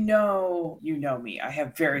 You know me. I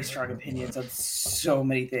have very strong opinions on so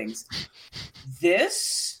many things.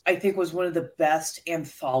 This, I think, was one of the best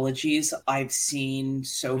anthologies I've seen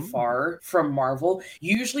so far from Marvel.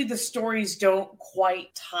 Usually the stories don't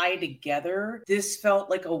quite tie together. This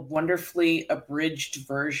felt like a wonderfully abridged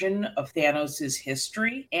version of Thanos'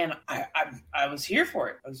 history, and I was here for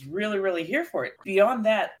it. I was really, really here for it. Beyond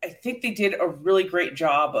that, I think they did a really great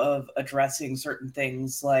job of addressing certain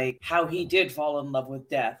things, like how he did fall in love with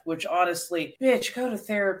death, which honestly, bitch, go to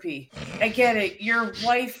therapy. I get it. Your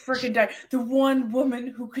wife freaking died. The one woman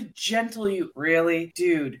who could gentle you. Really?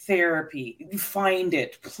 Dude, therapy. Find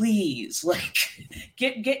it, please. Like,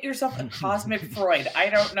 get yourself a cosmic Freud. I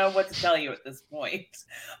don't know what to tell you at this point.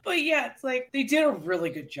 But yeah, it's like they did a really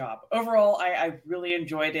good job. Overall, I really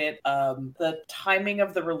enjoyed it. The timing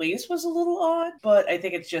of the release was a little odd, but I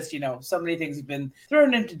think it's just, so many things have been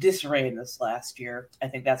thrown into disarray in this last year. I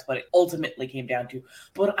think that's what it ultimately came down to.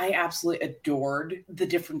 But I absolutely adored the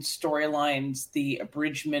different storylines, the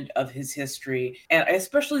abridgment of his history, and I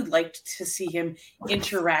especially liked to see him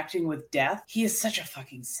interacting with Death. He is such a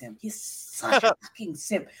fucking simp. He's such a fucking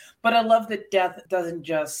simp. But I love that Death doesn't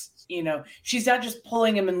just, she's not just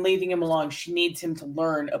pulling him and leading him along. She needs him to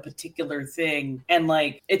learn a particular thing. And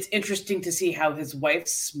like, it's interesting to see how his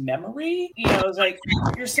wife's memory, is like,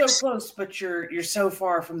 you're so close, but you're so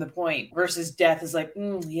far from the point. Versus Death is like,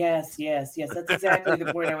 yes. That's exactly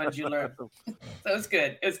the point I wanted you to learn. So it was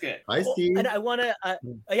good. It was good. Hi, Steve. And I want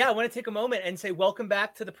to take a moment and say welcome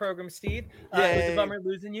back to the program, Steve. It was a bummer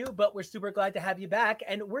losing you, but we're super glad to have you back.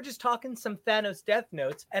 And we're just talking some Thanos death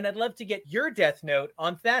notes, and I'd love to get your death note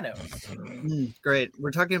on Thanos. Great.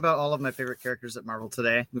 We're talking about all of my favorite characters at Marvel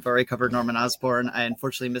today. We've already covered Norman Osborn. I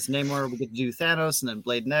unfortunately missed Namor. We get to do Thanos and then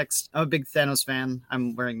Blade next. I'm a big Thanos fan.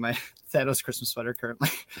 I'm wearing my Thanos Christmas sweater currently.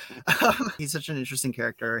 He's such an interesting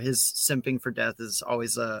character. His simping for death is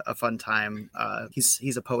always a fun time.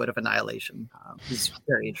 He's a poet of annihilation. He's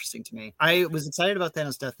very interesting to me. I was excited about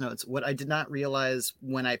Thanos Death Notes. What I did not realize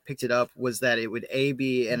when I picked it up was that it would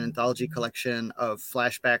be an anthology collection of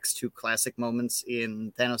flashbacks to classic moments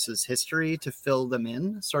in Thanos's history to fill them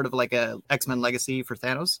in, sort of like a X-Men Legacy for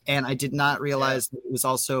Thanos. And I did not realize that it was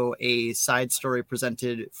also a side story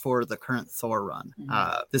presented for the current Thor run.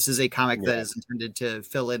 This is a comic that is intended to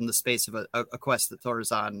fill in the space of a quest that Thor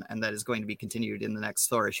is on, and that is going to be continued in the next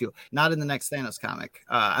Thor issue, not in the next Thanos comic.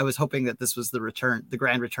 I was hoping that this was the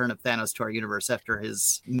grand return of Thanos to our universe after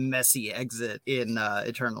his messy exit in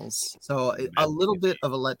Eternals. So a little bit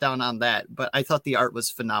of a letdown on that, but I thought the art was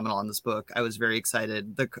phenomenal on this book. I was very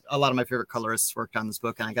excited. A lot of my favorite colorists worked on this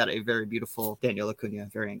book, and I got a very beautiful Daniel Acuna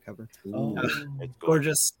variant cover.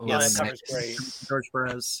 Gorgeous. Yes, that was great. George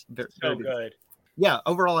Perez. So good. Yeah,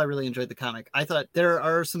 overall, I really enjoyed the comic. I thought there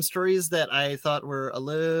are some stories that I thought were a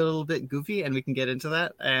little bit goofy, and we can get into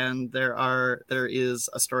that. And there is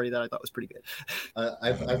a story that I thought was pretty good.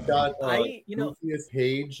 I've got goofiest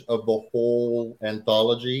page of the whole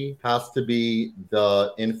anthology has to be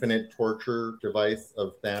the infinite torture device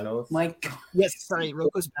of Thanos. My God. Yes, sorry,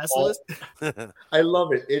 Roko's Basilisk. I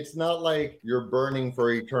love it. It's not like you're burning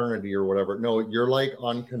for eternity or whatever. No, you're like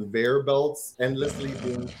on conveyor belts, endlessly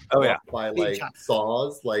being by like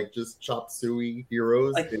saws, like just chop suey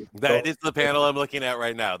heroes. Like, that is the panel I'm looking at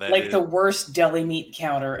right now. That like is the worst deli meat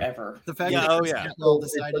counter ever. The fact Yeah, that oh, Chris yeah. Chibnall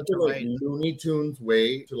It's decided such to a like write. Looney Tunes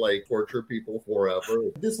way to like torture people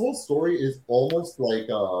forever. This whole story is almost like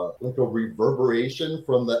a reverberation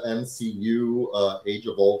from the MCU Age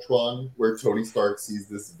of Ultron, where Tony Stark sees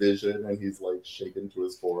this vision and he's like shaken to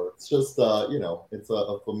his core. It's just it's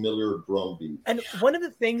a familiar drumbeat. And one of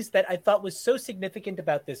the things that I thought was so significant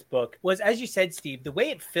about this book was, as you said, Steve, the way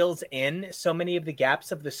it fills in so many of the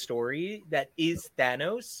gaps of the story that is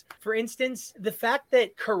Thanos. For instance, the fact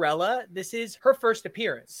that Corella, this is her first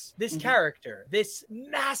appearance, this character, this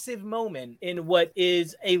massive moment in what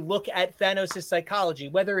is a look at Thanos' psychology,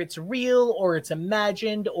 whether it's real or it's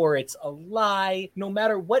imagined or it's a lie, no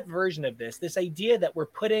matter what version of this idea that we're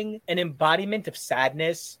putting an embodiment of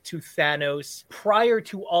sadness to Thanos prior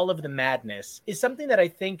to all of the madness is something that I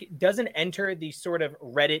think doesn't enter the sort of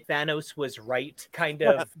Reddit Thanos was right kind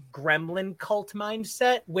of gremlin cult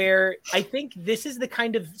mindset, where I think this is the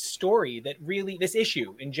kind of story that really, this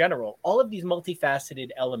issue in general, all of these multifaceted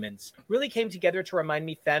elements really came together to remind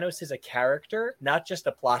me Thanos is a character, not just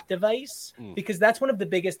a plot device, because that's one of the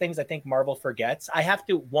biggest things I think Marvel forgets. I have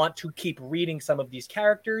to want to keep reading some of these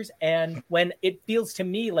characters, and when it feels to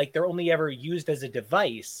me like they're only ever used as a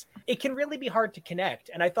device, it can really be hard to connect.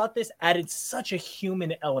 And I thought this added such a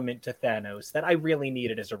human element to Thanos that I really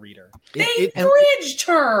needed as a reader. They bridged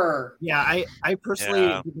her. Yeah, I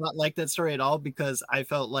personally did not like that story at all, because I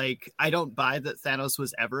felt like I don't buy that Thanos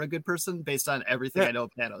was ever a good person based on everything I know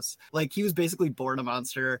of Thanos. Like, he was basically born a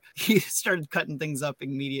monster. He started cutting things up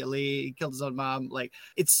immediately. He killed his own mom. Like,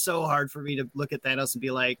 it's so hard for me to look at Thanos and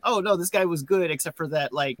be like, oh no, this guy was good, except for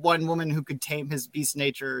that like one woman who could tame his beast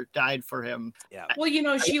nature died for him. Yeah. Well,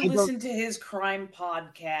 she listened to his crime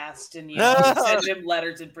podcast and sent him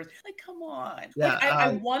letters in prison. Like, come on. Yeah, like, I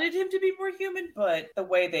wanted him to be more human, but the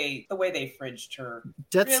way they fridged her.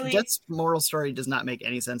 Death's moral story does not make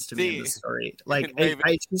any sense to me in this story. Like,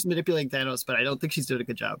 she's manipulating Thanos, but I don't think she's doing a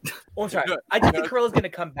good job. Oh, I'm sorry. I do think Corella's going to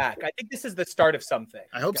come back. I think this is the start of something.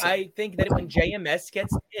 I hope so. I think that when JMS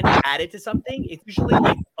gets added to something, it's usually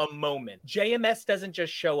like a moment. JMS doesn't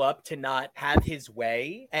just show up to not have his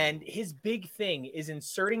way. And his big thing is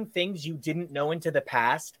inserting things you didn't know into the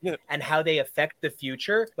past and how they affect the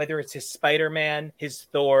future, whether it's his Spider-Man, his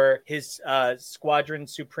Thor, his Squadron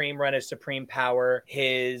Supreme run as Supreme Power,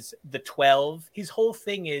 the 12. His whole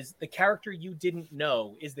thing is the character you didn't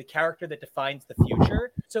know is the character that defines the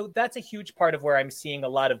future. So that's a huge part of where I'm seeing a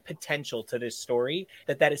lot of potential to this story,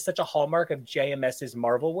 that is such a hallmark of JMS's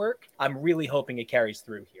Marvel work. I'm really hoping it carries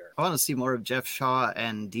through here. I want to see more of Jeff Shaw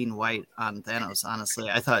and Dean White on Thanos, honestly.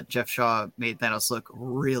 I thought Jeff Shaw made Thanos look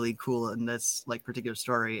really cool in this like particular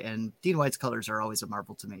story, and Dean White's colors are always a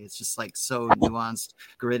marvel to me. It's just like so nuanced,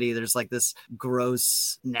 gritty. There's like this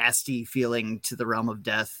gross, nasty feeling to the realm of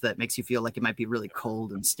death that makes you feel like it might be really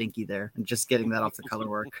cold and stinky there, and just getting that off the color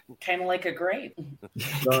work. Kind of like a grape.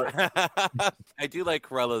 I do like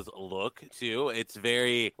Corella's look too. It's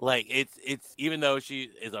very like it's even though she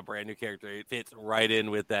is a brand new character, it fits right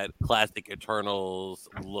in with that classic Eternals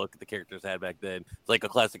look the characters had back then. It's like a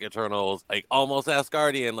classic Eternals, like almost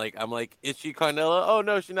Asgardian. Like, I'm like, is she Carnella? Oh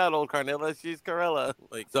no, she's not old Carnella. She's Corella.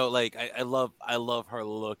 Like, so like I love her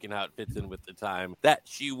look and how it fits in with the time that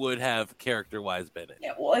she would have character wise been in.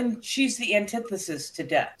 Yeah, well, and she's the antithesis to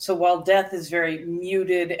Death. So while Death is very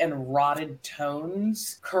muted and rotted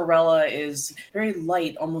tones, Corella is very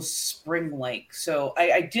light, almost spring-like. So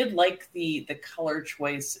I did like the color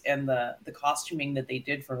choice and the costuming that they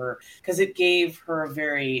did for her, because it gave her a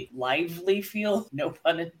very lively feel, no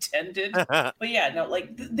pun intended. But yeah, no, like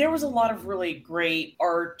there was a lot of really great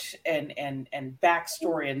art and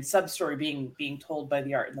backstory and sub-story being told by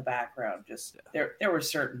the art in the background. Just there were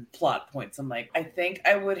certain plot points. I'm like, I think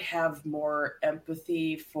I would have more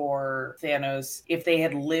empathy for Thanos if they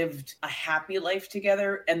had lived a happy life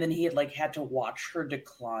together, and then he had like had to watch her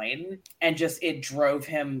decline, and just it drove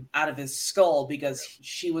him out of his skull because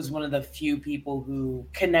she was one of the few people who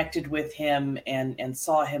connected with him and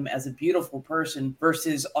saw him as a beautiful person,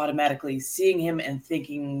 versus automatically seeing him and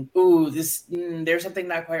thinking, ooh, there's something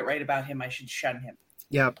not quite right about him, I should shun him.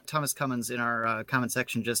 Yeah, Thomas Cummins in our comment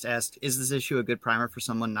section just asked, is this issue a good primer for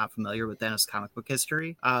someone not familiar with Thanos comic book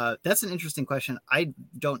history? That's an interesting question. I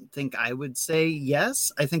don't think I would say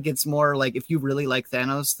yes. I think it's more like if you really like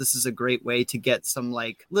Thanos, this is a great way to get some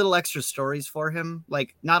like little extra stories for him.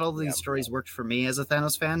 Like not all of these stories worked for me as a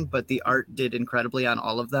Thanos fan, but the art did incredibly on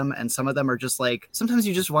all of them. And some of them are just like, sometimes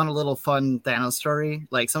you just want a little fun Thanos story.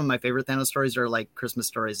 Like some of my favorite Thanos stories are like Christmas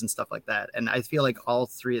stories and stuff like that. And I feel like all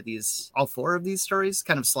four of these stories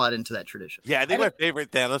kind of slot into that tradition. Yeah, I think my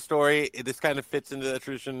favorite Thanos story, this kind of fits into that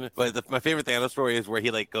tradition, but my favorite Thanos story is where he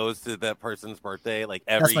like goes to that person's birthday like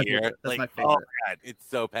every year. That's like, my favorite. Oh God, it's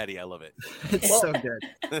so petty. I love it. It's so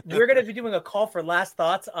good. We're going to be doing a call for last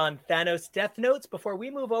thoughts on Thanos Death Notes before we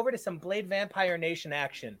move over to some Blade Vampire Nation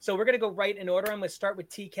action. So we're going to go right in order. I'm going to start with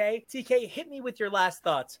TK. TK, hit me with your last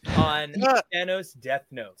thoughts on Thanos Death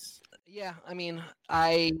Notes. Yeah, I mean,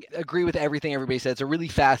 I agree with everything everybody said. It's a really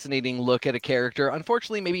fascinating look at a character.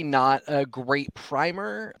 Unfortunately, maybe not a great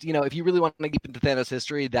primer. You know, if you really want to get into Thanos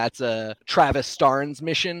history, that's a Travis Starnes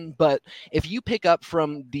mission. But if you pick up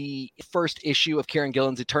from the first issue of Kieran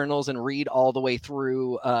Gillen's Eternals and read all the way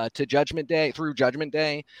through to Judgment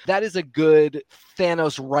Day, that is a good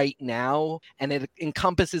Thanos right now. And it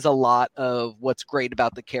encompasses a lot of what's great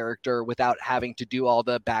about the character without having to do all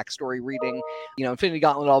the backstory reading. You know, Infinity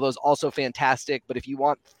Gauntlet, all those also fantastic, but if you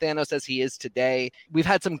want Thanos as he is today, we've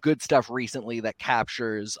had some good stuff recently that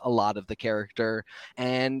captures a lot of the character,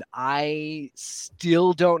 and I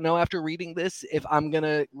still don't know after reading this if I'm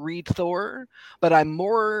gonna read Thor, but I'm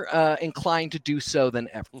more inclined to do so than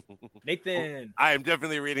ever. Nathan, I am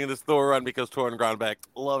definitely reading this Thor run because Torun Grönbeck,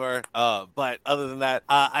 love her. But other than that,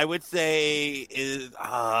 I would say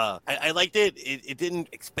I liked it. It didn't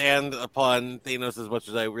expand upon Thanos as much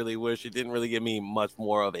as I really wish. It didn't really give me much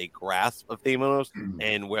more of a grasp of Thanos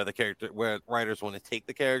and where writers want to take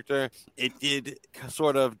the character. It did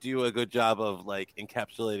sort of do a good job of like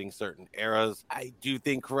encapsulating certain eras. I do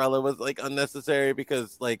think Corella was like unnecessary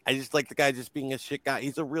because like I just like the guy just being a shit guy.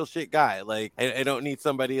 He's a real shit guy. Like I don't need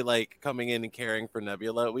somebody like coming in and caring for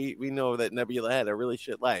Nebula. We know that Nebula had a really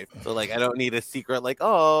shit life. So like I don't need a secret like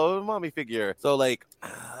mommy figure. So like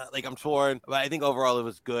I'm torn, but I think overall it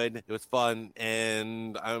was good. It was fun,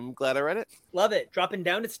 and I'm glad I read it. love it. Dropping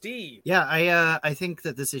down to Steve. Yeah, I think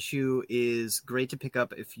that this issue is great to pick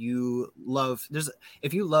up if you love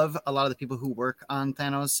a lot of the people who work on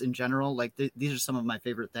Thanos in general. Like these are some of my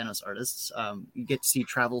favorite Thanos artists. You get to see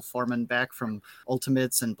Travel Foreman back from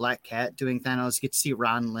Ultimates and Black Cat doing Thanos. You get to see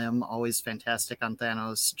Ron Lim, always fantastic on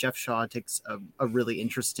Thanos. Jeff Shaw takes a really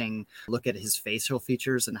interesting look at his facial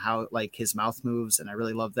features and how like his mouth moves, and I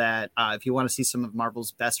really love that. If you want to see some of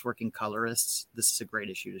Marvel's best working colorists, this is a great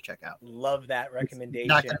issue to check out. Love that recommendation.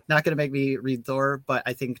 Not going to make me read Thor, but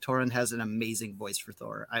I think Torun has an amazing voice for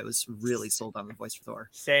Thor. I was really sold on the voice for Thor.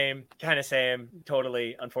 Same,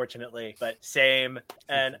 totally, unfortunately, but same.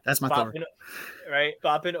 And that's my Thor. Right,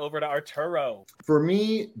 bopping over to Arturo. For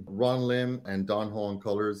me, Ron Lim and Don Ho on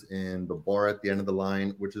colors in the bar at the end of the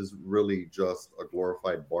line, which is really just a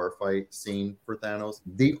glorified bar fight scene for Thanos.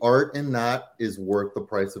 The art in that is worth the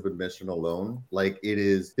price of admission alone. Like it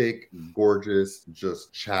is thick, gorgeous,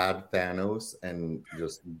 just Chad Thanos and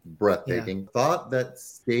just breathtaking. Yeah. Thought that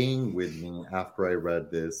staying with me after I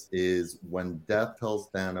read this is when Death tells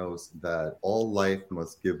Thanos that all life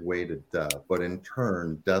must give way to death, but in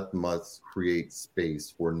turn, death must create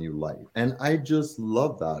space for new life. And I just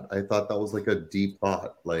love that. I thought that was like a deep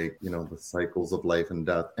thought, like, you know, the cycles of life and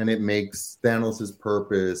death. And it makes Thanos'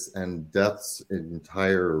 purpose and Death's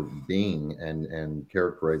entire being and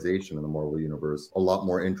characterization in the Marvel Universe a lot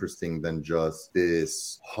more interesting than just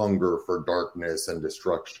this hunger for darkness and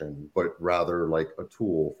destruction, but rather like a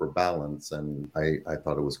tool for balance. And I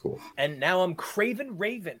thought it was cool. And now I'm Craven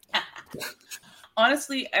Raven.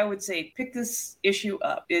 Honestly, I would say pick this issue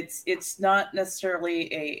up. It's not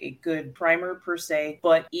necessarily a good primer per se,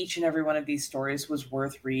 but each and every one of these stories was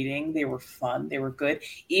worth reading. They were fun. They were good.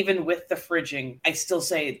 Even with the fridging, I still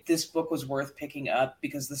say this book was worth picking up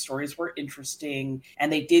because the stories were interesting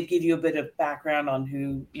and they did give you a bit of background on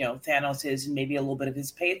who, you know, Thanos is and maybe a little bit of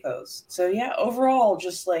his pathos. So yeah, overall,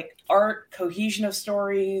 just like art, cohesion of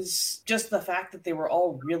stories, just the fact that they were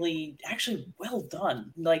all really actually well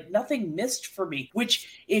done. Like nothing missed for me me,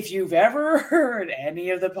 which if you've ever heard any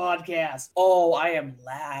of the podcasts, I am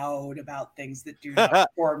loud about things that do not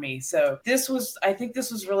for me. So I think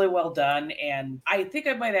this was really well done, and I think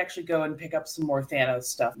I might actually go and pick up some more Thanos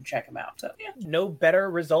stuff and check them out. So yeah. No better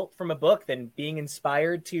result from a book than being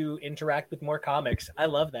inspired to interact with more comics. I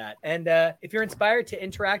love that. And if you're inspired to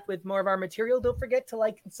interact with more of our material, don't forget to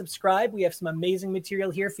like and subscribe. We have some amazing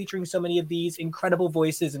material here featuring so many of these incredible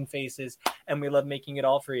voices and faces, and we love making it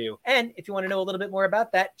all for you. And if you want to know a little bit more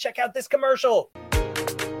about that, check out this commercial.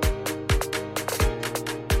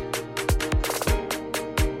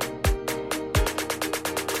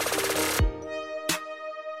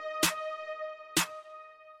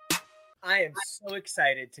 I am so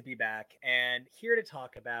excited to be back and here to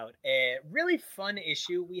talk about a really fun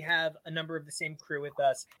issue. We have a number of the same crew with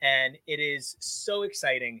us, and it is so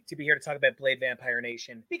exciting to be here to talk about Blade Vampire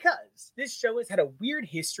Nation, because this show has had a weird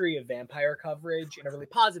history of vampire coverage in a really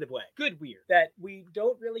positive way. Good weird. That we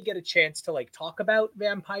don't really get a chance to talk about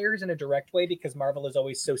vampires in a direct way, because Marvel is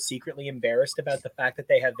always so secretly embarrassed about the fact that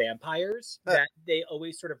they have vampires that they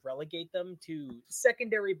always sort of relegate them to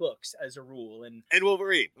secondary books as a rule. And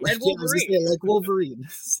Wolverine. Like Wolverine.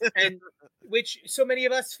 And which so many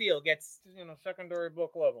of us feel gets secondary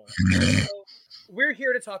book level. So we're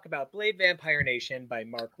here to talk about Blade Vampire Nation by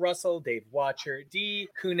Mark Russell, Dave Watcher, D.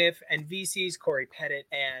 Cuniff, and VC's Corey Pettit.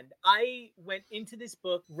 And I went into this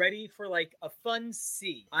book ready for a fun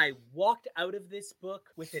C. I walked out of this book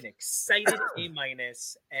with an excited A-,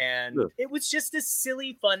 and it was just a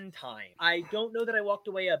silly fun time. I don't know that I walked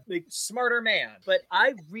away a smarter man, but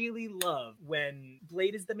I really love when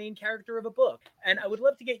Blade is the main character of a book. And I would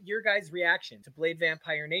love to get your guys' reaction to Blade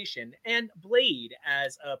Vampire Nation and Blade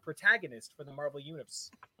as a protagonist for the Marvel Universe.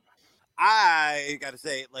 I gotta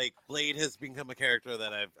say, Blade has become a character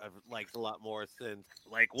that I've liked a lot more since,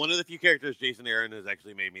 one of the few characters Jason Aaron has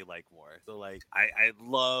actually made me like more. So, I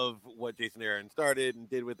love what Jason Aaron started and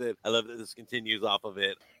did with it. I love that this continues off of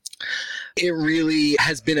it. It really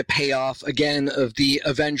has been a payoff again of the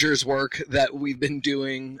Avengers work that we've been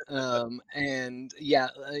doing. And yeah,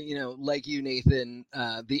 like you, Nathan,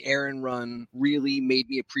 the Aaron run really made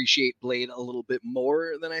me appreciate Blade a little bit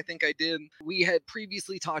more than I think I did. We had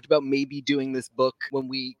previously talked about maybe doing this book when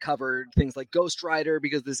we covered things like Ghost Rider,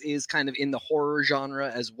 because this is kind of in the horror genre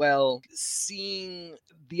as well. Seeing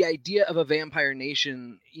the idea of a vampire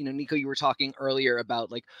nation, Nico, you were talking earlier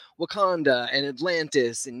about Wakanda and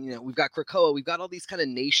Atlantis, and we've got Krakoa, we've got all these kind of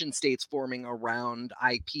nation states forming around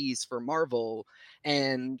IPs for Marvel,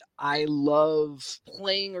 and I love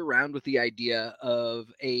playing around with the idea of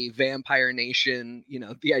a vampire nation,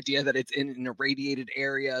 the idea that it's in an irradiated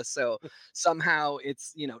area, so somehow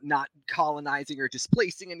it's, not colonizing or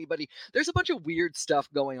displacing anybody. There's a bunch of weird stuff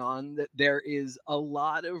going on that there is a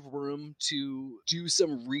lot of room to do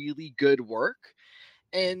some really good work.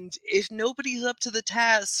 And if nobody's up to the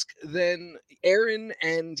task, then Aaron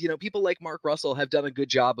and, people like Mark Russell have done a good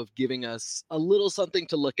job of giving us a little something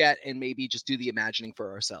to look at and maybe just do the imagining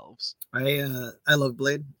for ourselves. I love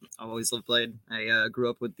Blade. I've always loved Blade. I grew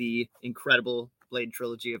up with the incredible Blade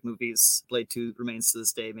trilogy of movies. Blade 2 remains to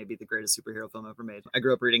this day maybe the greatest superhero film ever made. I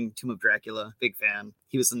grew up reading Tomb of Dracula, big fan.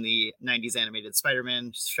 He was in the 90s animated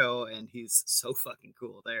Spider-Man show, and he's so fucking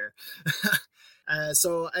cool there.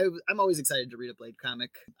 So I'm always excited to read a Blade comic.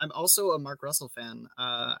 I'm also a Mark Russell fan.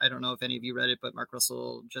 I don't know if any of you read it, but Mark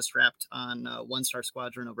Russell just wrapped on One Star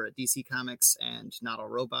Squadron over at DC Comics and Not All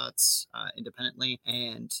Robots independently.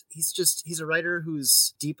 And he's a writer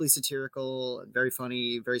who's deeply satirical, very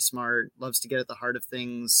funny, very smart, loves to get at the heart of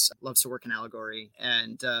things, loves to work in allegory.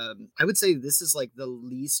 And I would say this is the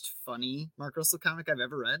least funny Mark Russell comic I've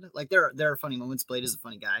ever read. There are funny moments. Blade is a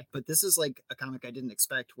funny guy, but this is a comic I didn't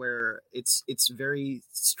expect, where it's very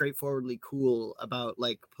straightforwardly cool about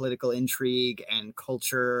political intrigue and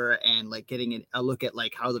culture, and getting a look at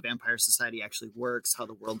how the vampire society actually works, how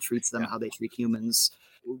the world treats them, how they treat humans.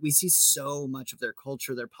 We see so much of their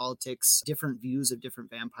culture, their politics, different views of different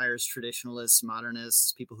vampires, traditionalists,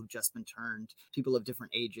 modernists, people who've just been turned, people of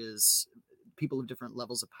different ages, people of different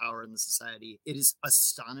levels of power in the society. It is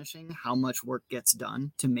astonishing how much work gets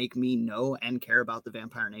done to make me know and care about the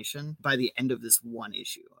Vampire Nation by the end of this one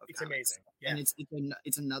issue of It's comics. amazing. Yeah. And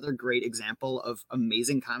it's another great example of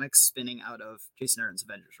amazing comics spinning out of Jason Aaron's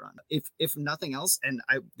Avengers run. If nothing else, and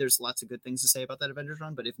there's lots of good things to say about that Avengers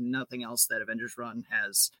run, but if nothing else, that Avengers run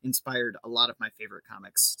has inspired a lot of my favorite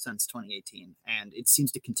comics since 2018, and it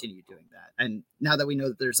seems to continue doing that. And now that we know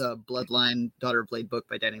that there's a Bloodline Daughter of Blade book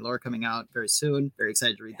by Danny Lore coming out very soon, very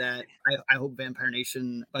excited to read that. I hope Vampire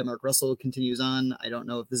Nation by Mark Russell continues on. I don't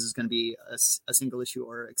know if this is going to be a single issue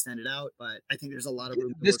or extended out, but I think there's a lot of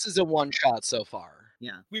room. This is a one shot so far.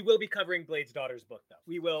 Yeah. We will be covering Blade's daughter's book, though.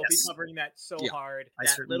 We will Yes. be covering that so Yeah. hard. I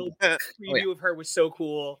That certainly little Oh, preview yeah. of her was so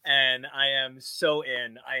cool, and I am so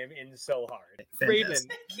in. I am in so hard. Raven,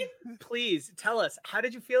 Fantastic. please tell us, how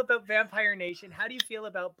did you feel about Vampire Nation? How do you feel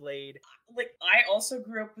about Blade? Like, I also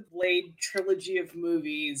grew up with Blade trilogy of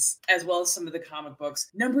movies, as well as some of the comic books.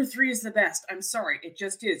 Number 3 is the best. I'm sorry, it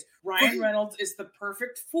just is. Ryan Reynolds is the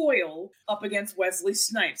perfect foil up against Wesley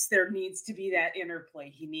Snipes. There needs to be that interplay.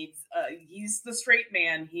 He needs, he's the straight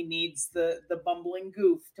man. He needs the bumbling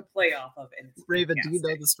goof to play off of. And it's Raven, do you know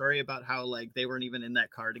fantastic. the story about how like they weren't even in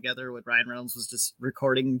that car together when Ryan Reynolds was just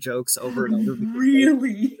recording jokes over and over? because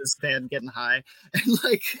Really? This band getting high and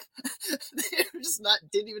like they were just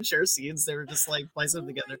didn't even share scenes. They were just like splicing them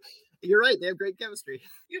together. You're right. They have great chemistry.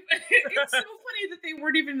 It's so funny that they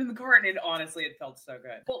weren't even in the car, and honestly, it felt so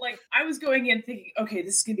good. But like, I was going in thinking, okay,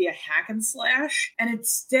 this is gonna be a hack and slash, and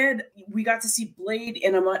instead, we got to see Blade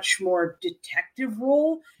in a much more detective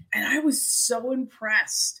role, and I was so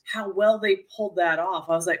impressed how well they pulled that off.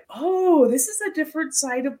 I was like, oh, this is a different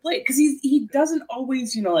side of Blade, because he doesn't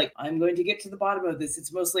always, like, I'm going to get to the bottom of this.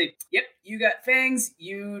 It's mostly, yep, you got fangs,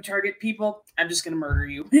 you target people, I'm just gonna murder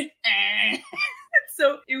you.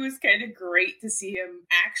 So it was kind of great to see him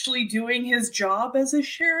actually doing his job as a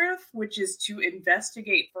sheriff, which is to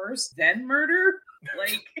investigate first, then murder.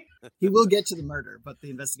 Like, He will get to the murder, but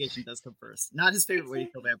the investigation does come first. Not his favorite way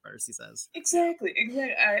to kill vampires, he says. exactly.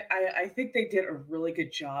 I think they did a really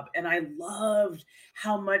good job, and I loved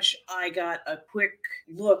how much I got a quick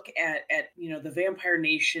look at the Vampire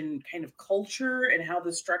Nation kind of culture and how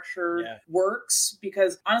the structure works,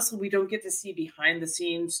 because honestly, we don't get to see behind the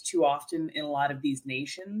scenes too often in a lot of these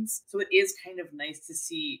nations. So it is kind of nice to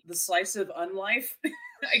see the slice of unlife,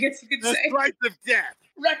 I guess you could The say. slice of death.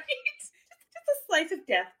 Right. Just a slice of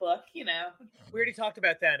death book, We already talked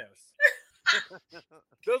about Thanos.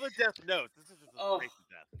 Those are death notes. This is just a Oh. slice of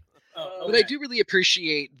death. Oh, But I do really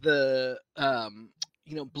appreciate the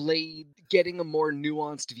Blade getting a more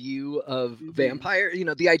nuanced view of vampire.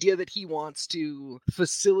 The idea that he wants to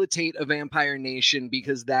facilitate a vampire nation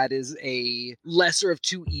because that is a lesser of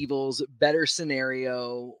two evils, better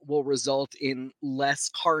scenario, will result in less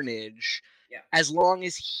carnage. Yeah. As long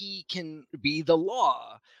as he can be the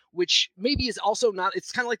law, which maybe is also not,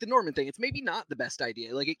 it's kind of like the Norman thing. It's maybe not the best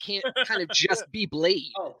idea. Like, it can't kind of just be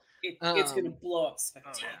Blade. Oh, it's going to blow up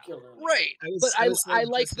spectacularly. Right. was I saying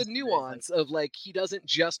like just the yesterday, nuance of, like, he doesn't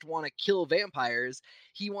just want to kill vampires.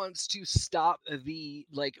 He wants to stop the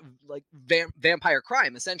vampire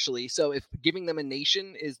crime, essentially. So if giving them a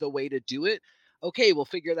nation is the way to do it, okay, we'll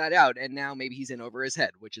figure that out. And now maybe he's in over his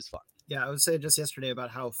head, which is fun. Yeah, I was saying just yesterday about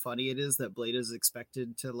how funny it is that Blade is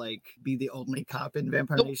expected to like be the only cop in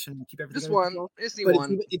Vampire Nope. Nation and keep everything This under one control. is the But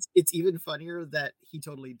one. it's even funnier that he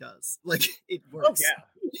totally does. Like, it works. yeah.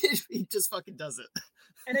 He just fucking does it.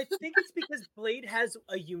 And I think it's because Blade has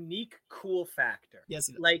a unique cool factor. Yes,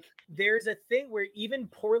 he does. Like, there's a thing where even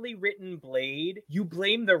poorly written Blade, you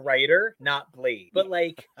blame the writer, not Blade. But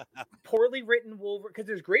like, poorly written Wolverine, because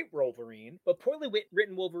there's great Wolverine, but poorly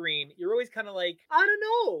written Wolverine, you're always kind of like, I don't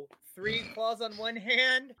know, 3 claws on one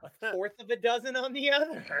hand, a fourth of a dozen on the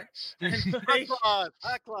other. And like, Hot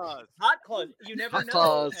claws. hot claws, you never Hot know.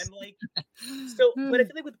 claws. And like, so, but I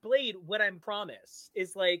feel like with Blade, what I'm promised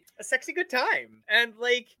is like a sexy good time. And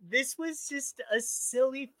like, this was just a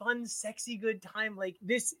silly, fun, sexy good time. Like,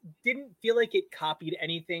 this didn't feel like it copied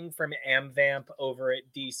anything from AmVamp over at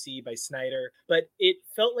DC by Snyder, but it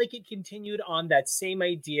felt like it continued on that same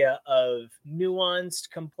idea of nuanced,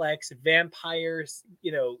 complex vampires,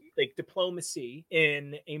 like diplomacy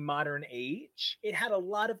in a modern age. It had a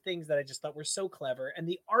lot of things that I just thought were so clever, and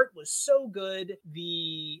the art was so good.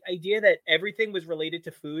 The idea that everything was related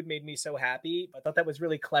to food made me so happy. I thought that was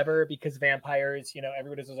really clever because vampires,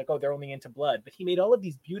 everybody was like, oh, they're only into blood. But he made all of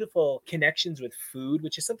these beautiful connections with food,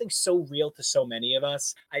 which is something so real to so many of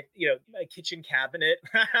us. My kitchen cabinet.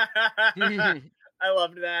 I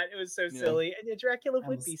loved that. It was so silly. And Dracula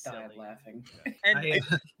would be silly. laughing. And I-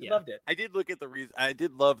 I yeah. loved it. I did look at the reason. I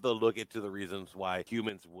did love the look into the reasons why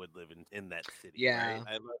humans would live in that city. Yeah.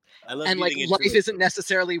 right? I love And like, getting into life it. isn't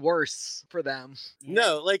necessarily worse for them.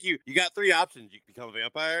 No, like you got 3 options. You can become a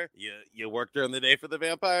vampire. You work during the day for the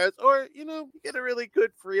vampires, or you get a really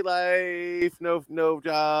good free life, no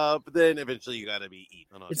job. But then eventually you gotta be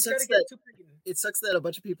eaten. It Just sucks gotta get that super eaten. it sucks that a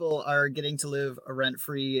bunch of people are getting to live a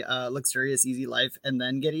rent-free, luxurious, easy life and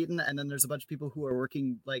then get eaten, and then there's a bunch of people who are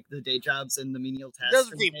working like the day jobs and the menial tasks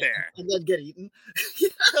Doesn't and seem fair. and then get eaten.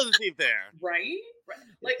 doesn't seem fair. Right?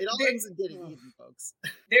 Like it all ends in getting eaten, folks.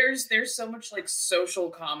 There's so much like social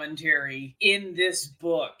commentary in this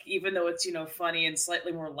book, even though it's, funny and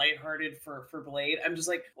slightly more lighthearted for Blade. I'm just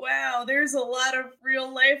like, wow, there's a lot of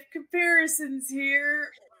real life comparisons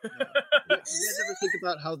here. Yeah. You guys ever think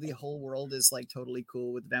about how the whole world is like totally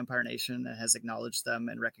cool with Vampire Nation and has acknowledged them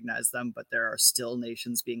and recognized them, but there are still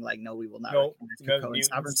nations being like, no, we will not recognize Krakoan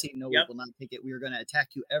sovereignty. No, we will not take it. We are going to attack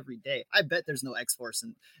you every day. I bet there's no X-Force,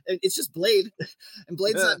 and it's just Blade, and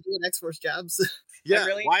Blade's not doing X-Force jobs. Yeah,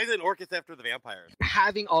 why isn't Orcus after the vampires?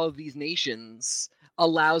 Having all of these nations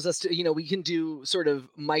allows us to, we can do sort of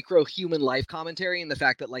micro human life commentary, and the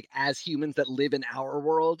fact that like as humans that live in our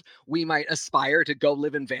world, we might aspire to go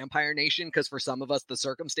live in Vampire Nation because for some of us the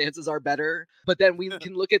circumstances are better. But then we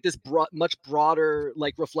can look at this much broader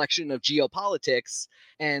like reflection of geopolitics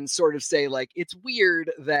and sort of say like, it's weird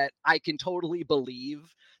that I can totally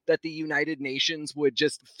believe that the United Nations would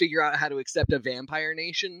just figure out how to accept a vampire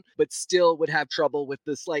nation, but still would have trouble with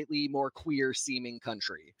the slightly more queer seeming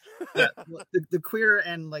country. Yeah, the queer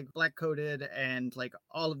and like black coded and like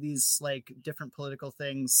all of these like different political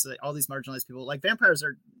things, all these marginalized people. Like vampires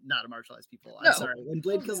are not a marginalized people. I'm sorry. When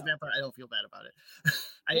Blade kills a vampire, I don't feel bad about it.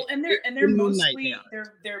 They're mostly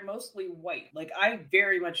they're mostly white. Like I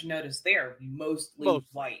very much noticed they are mostly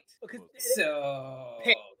white. So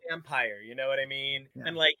vampire, you know what I mean? Yeah.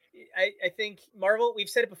 And like I think Marvel, we've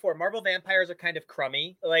said it before, Marvel vampires are kind of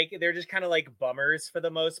crummy. Like they're just kind of like bummers for the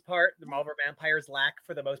most part. The Marvel vampires lack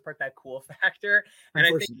for the most part that cool factor. And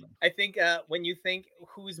I think when you think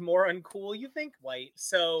who's more uncool, you think white.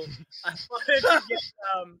 So I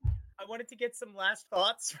wanted to get some last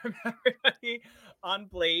thoughts from everybody on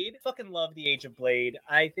Blade. Fucking love the Age of Blade.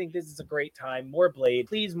 I think this is a great time. More Blade.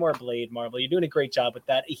 Please, more Blade, Marvel. You're doing a great job with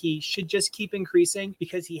that. He should just keep increasing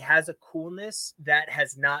because he has a coolness that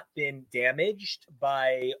has not been damaged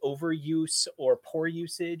by overuse or poor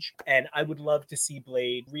usage. And I would love to see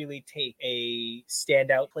Blade really take a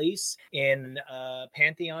standout place in a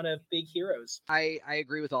pantheon of big heroes. I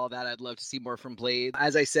agree with all that. I'd love to see more from Blade.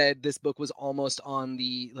 As I said, this book was almost on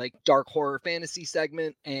the like dark horror fantasy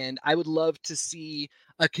segment, and I would love to see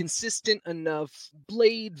a consistent enough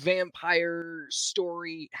Blade vampire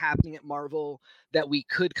story happening at Marvel that we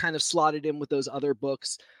could kind of slot it in with those other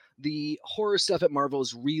books. The horror stuff at Marvel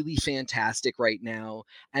is really fantastic right now,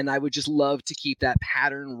 and I would just love to keep that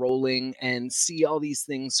pattern rolling and see all these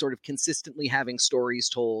things sort of consistently having stories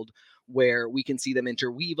told where we can see them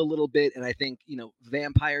interweave a little bit. And I think,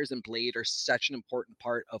 vampires and Blade are such an important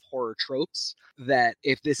part of horror tropes that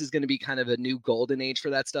if this is going to be kind of a new golden age for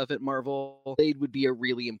that stuff at Marvel, Blade would be a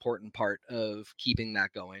really important part of keeping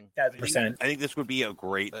that going. 1,000%. I think this would be a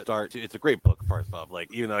great start. It's a great book, first off.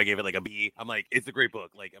 Like, even though I gave it like a B, I'm like, it's a great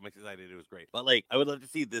book. Like, I'm excited it was great. But like, I would love to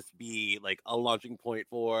see this be like a launching point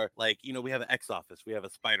for like, we have an X office, we have a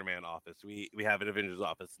Spider-Man office, we have an Avengers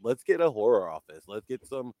office. Let's get a horror office. Let's get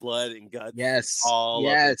some blood and guts. Yes.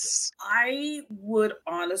 I would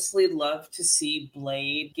honestly love to see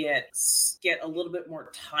Blade get a little bit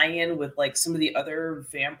more tie-in with like some of the other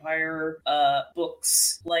vampire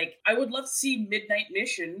books. Like I would love to see Midnight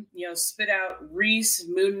Mission, spit out Reese,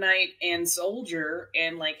 Moon Knight, and Soldier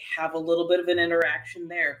and like have a little bit of an interaction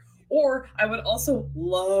there. Or I would also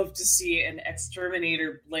love to see an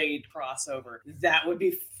Exterminator Blade crossover. That would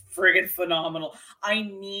be friggin' phenomenal. I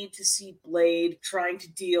need to see Blade trying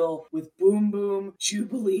to deal with Boom Boom,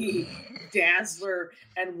 Jubilee, Dazzler,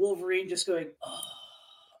 and Wolverine just going, oh,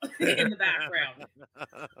 in the background.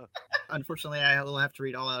 Unfortunately, I will have to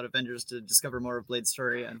read All Out Avengers to discover more of Blade's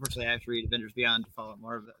story. Unfortunately, I have to read Avengers Beyond to follow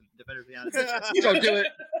more of Avengers Beyond. Don't do it.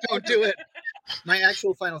 Don't do it. My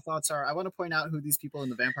actual final thoughts are, I want to point out who these people in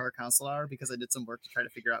the Vampire Council are because I did some work to try to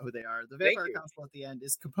figure out who they are. The Vampire Council at the end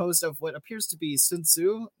is composed of what appears to be Sun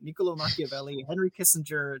Tzu, Niccolo Machiavelli, Henry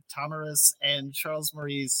Kissinger, Tamaris, and Charles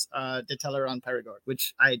Maurice de Talleyrand-Périgord,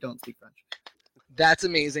 which I don't speak French. That's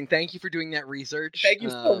amazing. Thank you for doing that research. Thank you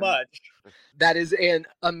so much. That is an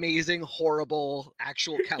amazing, horrible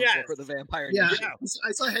actual council for the vampire nation.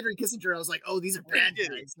 I saw Henry Kissinger. I was like, oh, these are bad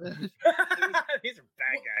guys. These are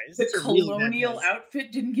bad guys. The colonial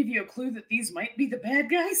outfit didn't give you a clue that these might be the bad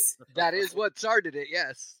guys? That is what started it,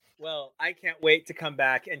 yes. Well, I can't wait to come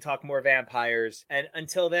back and talk more vampires. And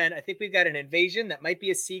until then, I think we've got an invasion that might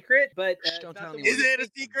be a secret, but... don't tell me. Is it a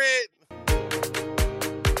secret?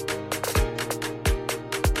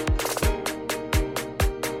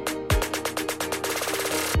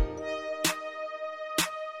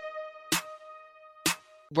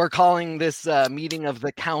 We're calling this meeting of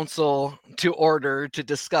the council to order to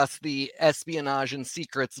discuss the espionage and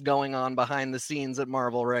secrets going on behind the scenes at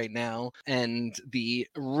Marvel right now, and the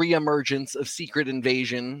reemergence of Secret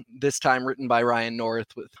Invasion, this time written by Ryan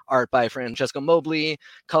North with art by Francesco Mobley,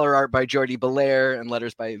 color art by Jordi Belair, and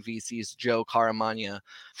letters by VC's Joe Caramagna.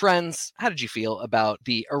 Friends, how did you feel about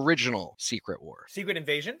the original Secret War? Secret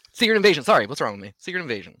Invasion? Secret Invasion, sorry, what's wrong with me? Secret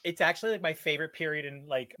Invasion. It's actually like my favorite period in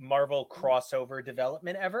like Marvel crossover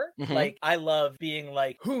development ever. Mhm. Like I love being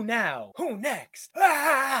like, who now? Who next?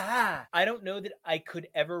 Ah! I don't know that I could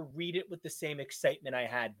ever read it with the same excitement I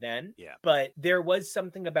had then. Yeah. But there was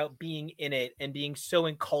something about being in it and being so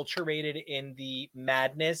enculturated in the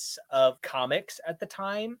madness of comics at the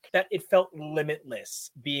time that it felt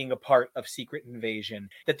limitless being a part of Secret Invasion.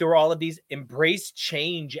 That there were all of these embrace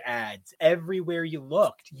change ads everywhere you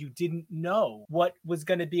looked. You didn't know what was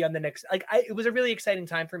going to be on the next. It was a really exciting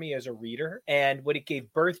time for me as a reader, and what it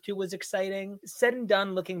gave birth to was exciting. Said and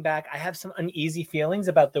done, looking back, I have some uneasy feelings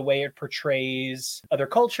about the way it portrays other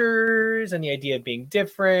cultures and the idea of being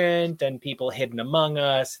different and people hidden among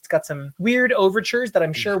us. It's got some weird overtures that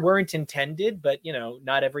I'm sure weren't intended, but you know,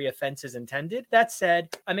 not every offense is intended. That said,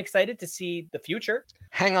 I'm excited to see the future.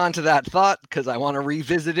 Hang on to that thought, because I want to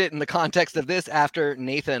revisit it in the context of this after.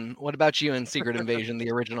 Nathan, what about you in Secret Invasion,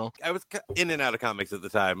 the original? I was in and out of comics at the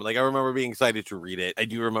time. Like, I remember being excited to read it. I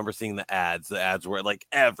do remember seeing the ads. The ads were like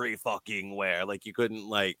every fucking where. Like, you couldn't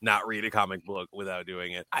like not read a comic book without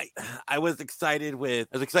doing it. I was excited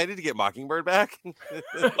to get Mockingbird back because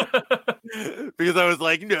I was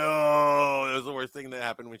like, no, that was the worst thing that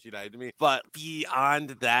happened when she died to me. But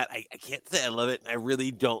beyond that, I can't say I love it. I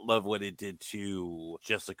really don't love what it did to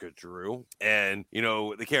Jessica Drew. And, you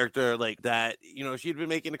know, the character like that, you know, she'd been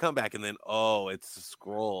making a comeback and then, oh, it's the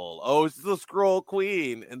Skrull. Oh, it's the Skrull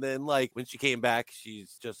Queen. And then like when she came back,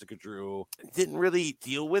 she's Jessica Drew. Didn't really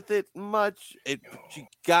deal with it much.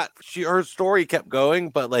 Her story kept going,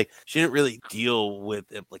 but like she didn't really deal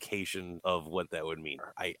with implication of what that would mean.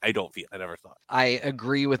 I never saw it. I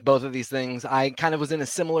agree with both of these things. I kind of was in a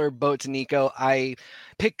similar boat to Nico. I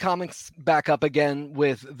picked comics back up again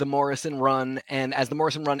with the Morrison run, and as the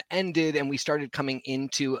Morrison run ended and we started coming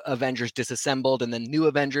into Avengers Disassembled and then New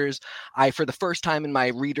Avengers, I, for the first time in my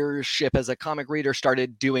readership as a comic reader,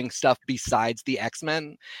 started doing stuff besides the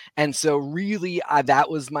X-Men. And so really that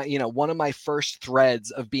was my, one of my first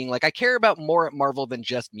threads of being like, I care about more at Marvel than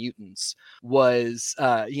just mutants, was,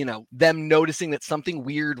 them noticing that something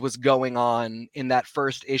weird was going on in that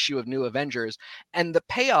first issue of New Avengers. And the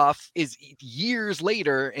payoff is years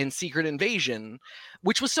later in Secret Invasion,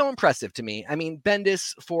 which was so impressive to me. I mean,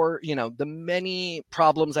 Bendis, for, the many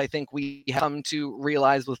problems I think we have come to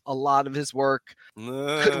realize with a lot of his work,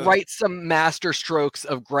 could write some master strokes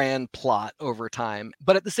of grand plot over time.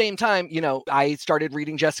 But at the same time, I started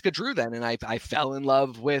reading Jessica Drew then, and I fell in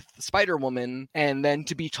love with Spider-Woman. And then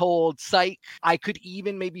to be told, psych, I could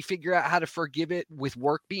even maybe figure out how to forgive it with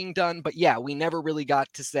work being done. But yeah, we never really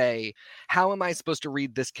got to say, how am I supposed to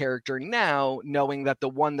read this character now, knowing that the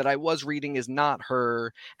one that I was reading is not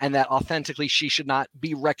her, and that authentically she should not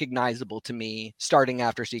be recognizable to me starting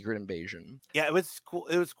after Secret Invasion. Yeah, it was cool.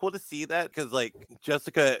 It was cool to see that, because like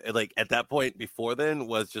Jessica, like at that point before then,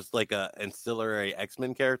 was just like a ancillary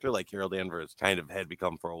X-Men character, like Carol Danvers kind of had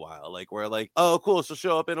become for a while. Like, where like, oh cool, she'll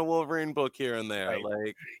show up in a Wolverine book here and there.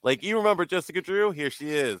 Right. Like you remember Jessica Drew? Here she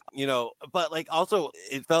is. But like also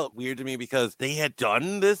it felt weird to me because they had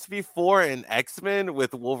done this before in X-Men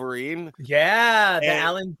with Wolverine. Yeah, the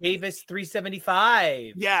Alan Davis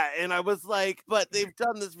 375. Yeah, and I was like, but they've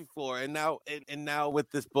done this before, and now with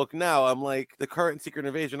this book now, I'm like, the current Secret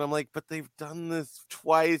Invasion, I'm like, but they've done this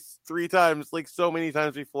twice, 3 times, like so many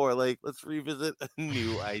times before. Like, let's revisit a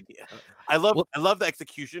new idea. I love the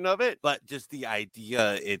execution of it, but just the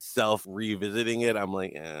idea itself, revisiting it, I'm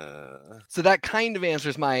like, So that kind of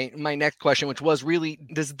answers my next question, which was really,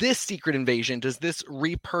 does this Secret Invasion, does this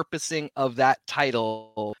repurposing of that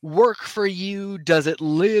title work for you? Does it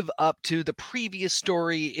live up to the previous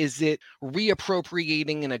story? Is it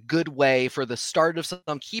reappropriating in a good way for the start of some,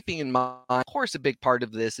 keeping in mind, of course, a big part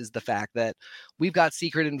of this is the fact that we've got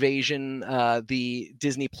Secret Invasion, the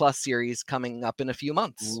Disney Plus series, coming up in a few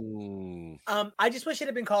months. I just wish it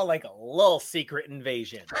had been called like a little Secret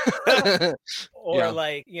Invasion. Or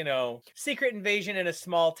like, Secret Invasion in a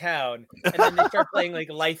small town. And then they start playing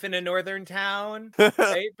like Life in a Northern Town.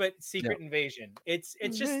 Right? But Secret Invasion. It's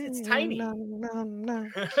tiny.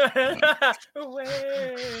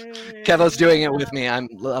 Kevo's doing it with me. I'm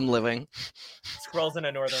living. Scrolls in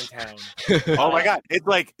a northern town. Oh my god,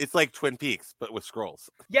 it's like Twin Peaks, but with scrolls.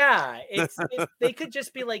 Yeah, they could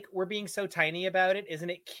just be like, we're being so tiny about it. Isn't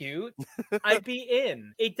it cute? I'd be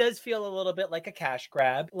in. It does feel a little bit like a cash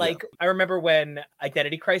grab. Like, I remember when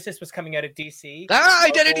Identity Crisis was coming out of DC.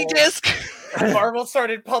 Identity Disc! Marvel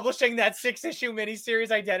started publishing that 6-issue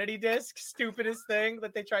miniseries Identity Disc. Stupidest thing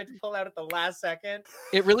that they tried to pull out at the last second.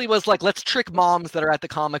 It really was like, let's trick moms that are at the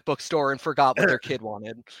comic book store and forgot what their kid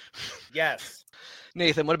wanted. Yes.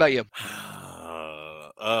 Nathan, what about you?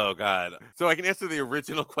 Oh god. So I can answer the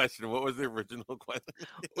original question. What was the original question?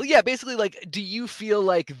 Well, yeah, basically, like, do you feel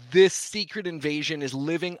like this Secret Invasion is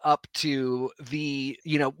living up to the,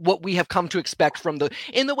 what we have come to expect from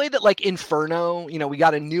in the way that, like, Inferno, we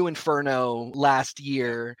got a new Inferno last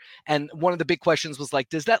year, and one of the big questions was, like,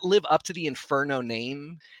 does that live up to the Inferno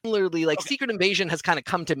name? Similarly, like, Secret Invasion has kind of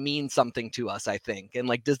come to mean something to us, I think. And,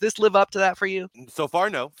 like, does this live up to that for you? So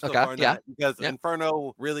far, no. So okay, far, yeah. Not, because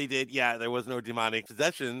Inferno really did, there was no demonic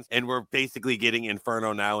possessions, and we're basically getting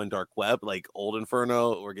Inferno now in Dark Web, like old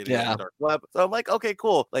Inferno, we're getting it in Dark Web. So I'm like, okay,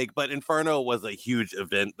 cool. Like, but Inferno was a huge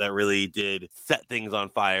event that really did set things on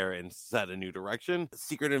fire and set a new direction.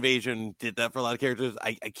 Secret Invasion did that for a lot of characters.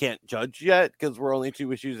 I can't judge yet because we're only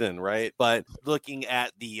 2 issues in, right? But looking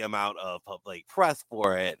at the amount of like press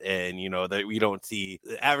for it, and that we don't see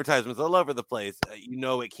advertisements all over the place,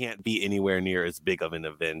 it can't be anywhere near as big of an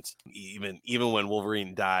event. Even when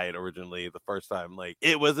Wolverine died originally the first time, like,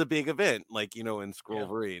 it was a big event, like, in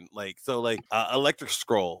Scrollverine. Like, so, like, Electric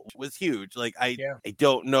Scroll was huge. Like, I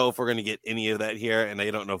don't know if we're going to get any of that here, and I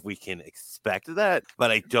don't know if we can expect that, but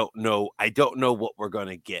I don't know what we're going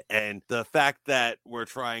to get. And the fact that we're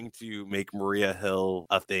trying to make Maria Hill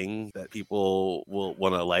a thing that people will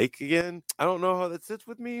want to like again, I don't know how that sits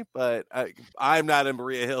with me, but I'm not a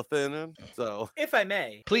Maria Hill fan, so. If I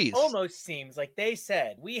may, please. It almost seems like they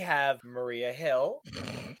said, we have Maria Hill,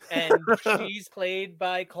 and she's played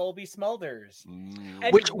by Colby Smulders.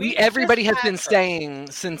 Which everybody has been saying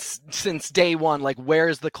since day one, like,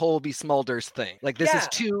 where's the Colby Smulders thing? Like, this is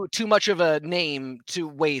too much of a name to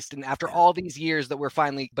waste, and after all these years that we're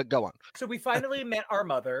finally, but go on. So we finally met our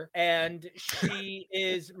mother, and she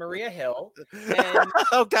is Maria Hill. And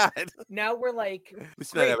oh god. Now we're like, we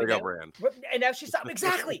still never got brand. And now she's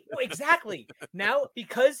exactly. Now,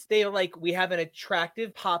 because they are like, we have an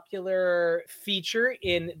attractive, popular feature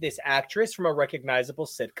in this actress from a recognizable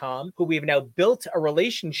sitcom who we've now built a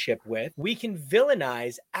relationship with, we can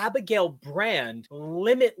villainize Abigail Brand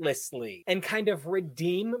limitlessly and kind of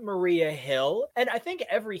redeem Maria Hill. And I think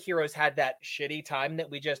every hero's had that shitty time that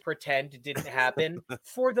we just pretend didn't happen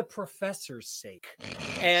for the professor's sake.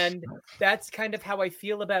 And that's kind of how I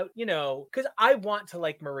feel about, because I want to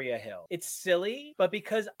like Maria Hill. It's silly, but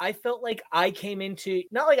because I felt like I came into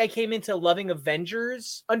loving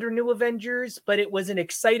Avengers under New Avengers, but it was an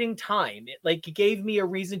exciting time. It gave me a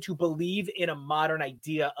reason to believe in a modern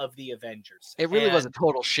idea of the Avengers. It really was a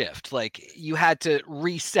total shift. Like, you had to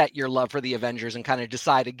reset your love for the Avengers and kind of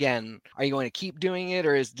decide again, are you going to keep doing it,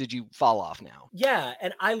 or did you fall off now? Yeah,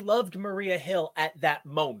 and I loved Maria Hill at that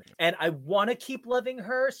moment, and I want to keep loving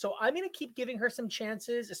her, so I'm going to keep giving her some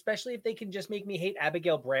chances, especially if they can just make me hate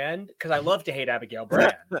Abigail Brand, because I love to hate Abigail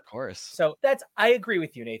Brand. Of course. So I agree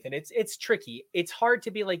with you, Nathan. It's tricky. It's hard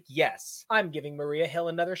to be like, yes, I'm giving Maria Hill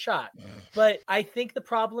another shot. But I think the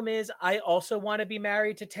problem is I also want to be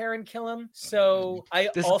married to Taran Killam. So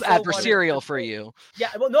this is adversarial for you. Yeah,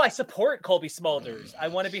 well, no, I support Colby Smulders. I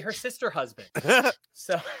want to be her sister husband.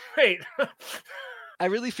 So, wait. I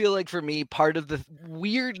really feel like, for me, part of the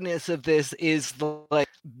weirdness of this is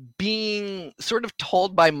being sort of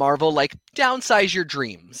told by Marvel, like, downsize your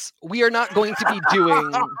dreams. We are not going to be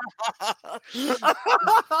doing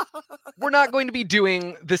we're not going to be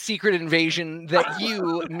doing the Secret Invasion that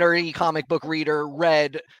you, nerdy comic book reader,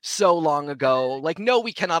 read so long ago. Like, no,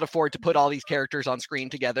 we cannot afford to put all these characters on screen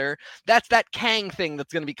together. That's that Kang thing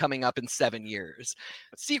that's going to be coming up in 7 years.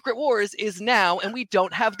 Secret Wars is now, and we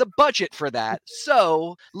don't have the budget for that.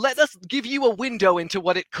 So let us give you a window into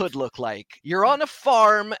what it could look like. You're on a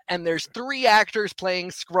farm, and there's 3 actors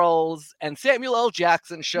playing Skrulls, and Samuel L.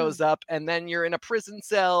 Jackson shows up, and then you're in a prison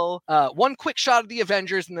cell. One quick shot of the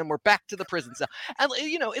Avengers, and then we're back to the prison cell. And,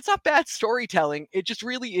 it's not bad storytelling. It just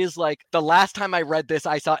really is like, the last time I read this,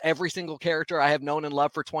 I saw every single character I have known and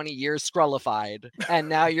loved for 20 years Skrullified. And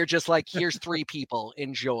now you're just like, here's 3 people.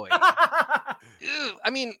 Enjoy. I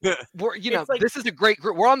mean, we're It's like- this is a great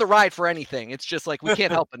group. We're on the ride for anything. It's just like we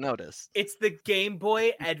can't help but notice. It's the Game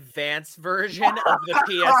Boy Advance version of the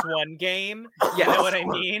PS1 game. You know what I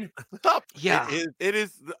mean? Yeah. It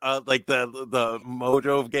is like the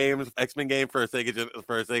Mojo games, X-Men game for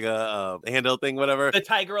Sega handheld thing, whatever. The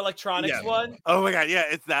Tiger Electronics Yeah. one. Oh my god, yeah,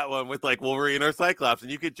 it's that one with like Wolverine or Cyclops,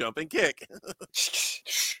 and you could jump and kick.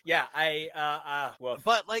 Yeah, well,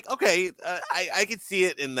 But like, okay, I could see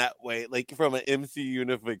it in that way, like from an MC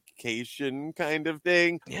unification kind of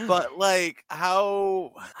thing. Yeah. But like,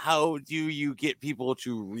 how do you get people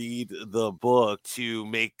to read the book to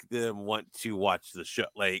make them want to watch the show?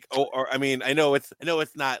 Like, or I mean, I know it's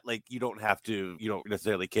not like you don't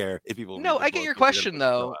necessarily care if people. No, read the I get book your if they're gonna question put the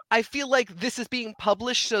show though. up. I feel like this is being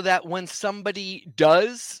published so that when somebody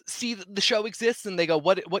does see that the show exists and they go,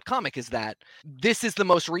 what comic is that? This is the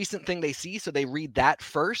most recent thing they see, so they read that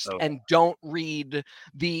first Oh. and don't read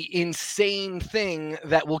the insane thing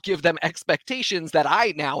that will give them expectations that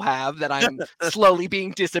I now have, that I'm slowly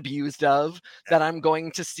being disabused of, that I'm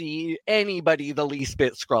going to see anybody the least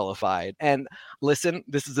bit scrollified. And listen,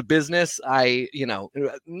 this is a business.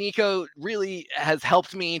 Nico really has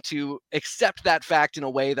helped me to accept that fact in a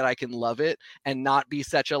way that I can love it and not be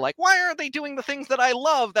such a like, why aren't they doing the things that I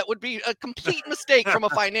love? That would be a complete mistake from a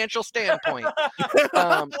financial standpoint.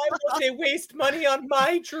 why would they waste money on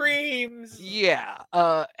my dreams? Yeah.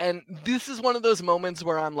 And this is one of those moments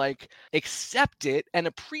where I'm like, accept it and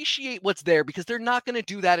appreciate what's there, because they're not going to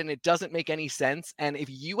do that and it doesn't make any sense. And if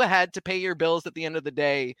you had to pay your bills at the end of the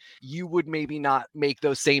day, you would maybe not make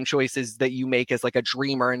those same choices that you make as like a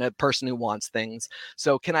dreamer and a person who wants things.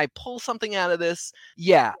 So can I pull something out of this?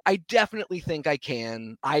 Yeah, I definitely think I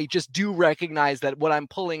can. I just do recognize that what I'm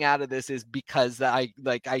pulling out of this is because I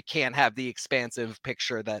can't have the expansive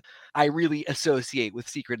picture that I really associate with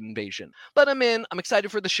Secret Invasion. But I'm excited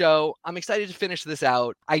for the show. I'm excited to finish this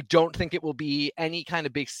out. I don't think it will be any kind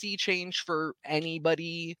of big sea change for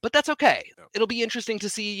anybody, but that's okay. It'll be interesting to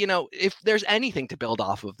see, if there's anything to build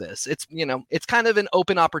off of this. It's kind of an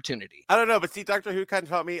open opportunity. I don't know, but see, Doctor Who kind of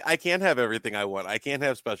taught me I can't have everything I want. I can't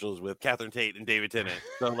have specials with Catherine Tate and David Tennant.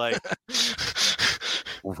 So like,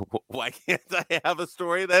 why can't I have a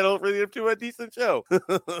story that'll lead up to a decent show?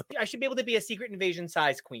 I should be able to be a Secret Invasion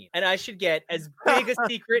size queen, and I should get as big a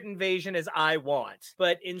Secret Invasion as I want.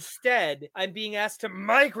 But instead, I'm being asked to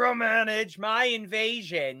micromanage my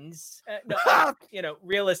invasions.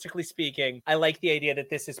 Realistically speaking, I like the idea that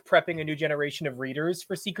this is prepping a new generation of readers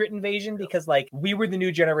for Secret Invasion, because like we were the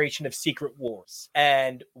new generation of Secret Wars,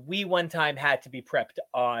 and we one time had to be prepped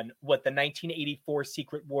on what the 1984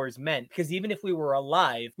 Secret Wars meant, because even if we were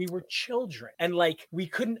alive, we were children, and like we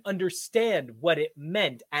couldn't understand what it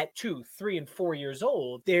meant at 2, 3, and 4 years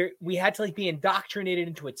old. We had to like be indoctrinated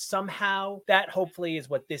into it somehow. That hopefully is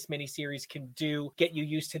what this miniseries can do. Get you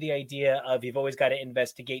used to the idea of you've always got to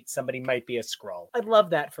investigate somebody might be a Skrull. I'd love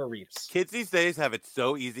that for readers. Kids these days have it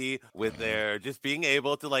so easy with their just being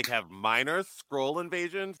able to like have minor Skrull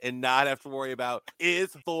invasions and not have to worry about, is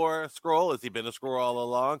Thor a Skrull? Has he been a Skrull all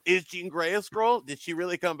along? Is Jean Grey a Skrull? Did she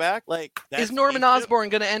really come back? Like, that's Is Norman Osborn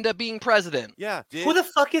going to end up being president? Yeah. Who the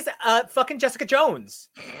fuck is fucking Jessica Jones?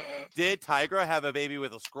 Did Tigra have a baby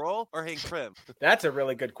with a Skrull or Hank Pym? That's a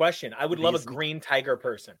really good question. I would love a green tiger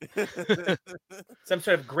person. Some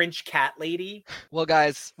sort of Grinch cat lady. Well,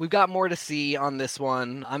 guys, we've got more to see on this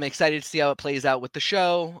one. I'm excited to see how it plays out with the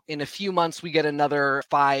show. In a few months, we get another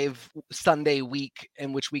 5-Sunday week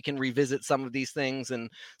in which we can revisit some of these things and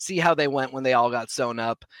see how they went when they all got sewn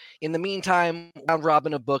up. In the meantime, round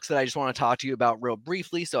robin of books that I just want to talk to you about real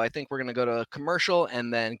briefly. So I think we're going to go to a commercial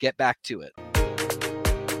and then get back to it.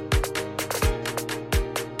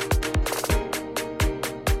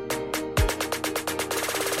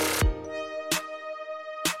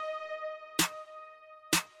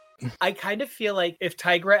 I kind of feel like if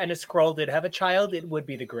Tigra and a Skrull did have a child, it would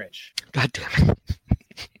be the Grinch. God damn it.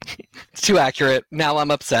 It's too accurate. Now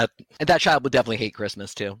I'm upset. And that child would definitely hate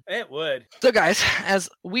Christmas too. It would. So guys, as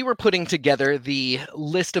we were putting together the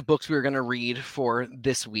list of books we were going to read for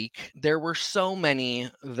this week, there were so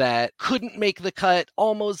many that couldn't make the cut,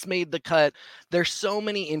 almost made the cut. There's so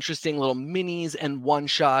many interesting little minis and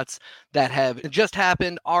one-shots that have just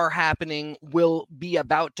happened, are happening, will be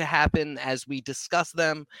about to happen as we discuss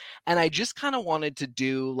them. And I just kind of wanted to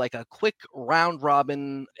do like a quick round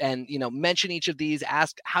robin and, mention each of these,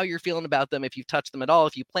 ask how you're feeling about them, if you've touched them at all,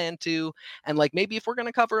 if you plan to, and like maybe if we're going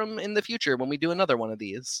to cover them in the future when we do another one of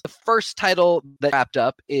these. The first title that wrapped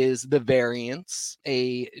up is The Variants,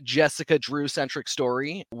 a Jessica Drew-centric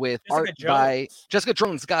story with Jessica art by Jones. Jessica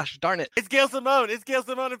Jones. Gosh darn it. It's Gail Simone. It's Gail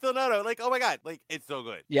Simone and Phil Noto. Like, oh my God. Like, it's so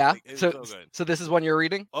good. Yeah. Like, it's So good. so this is one you're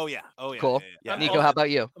reading? Oh, yeah. Oh, yeah. Cool. Yeah, I'm Nico, also- how about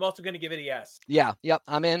you? I'm also going to give it a yes. Yeah, yep,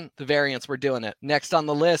 I'm in. The Variants, we're doing it. Next on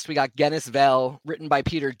the list, we got Guinness Vel, written by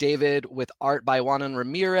Peter David with art by Juanan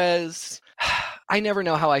Ramirez. I never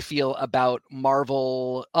know how I feel about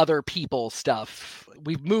Marvel other people stuff.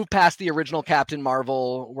 We've moved past the original Captain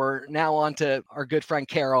Marvel. We're now on to our good friend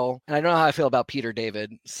Carol, and I don't know how I feel about Peter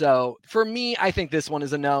David. So for me, I think this one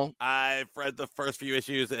is a no. I've read the first few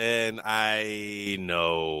issues and I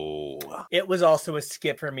know. It was also a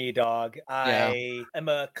skip for me, dog. I am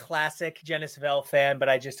a classic Janice Vell fan, but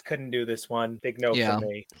I just couldn't do this one. Big no Yeah. for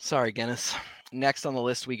me. Sorry, Guinness. Next on the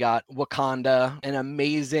list, we got Wakanda, an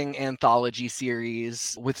amazing anthology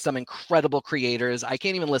series with some incredible creators. I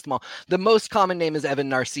can't even list them all. The most common name is Evan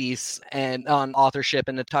Narcisse and on authorship,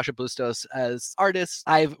 and Natasha Bustos as artist.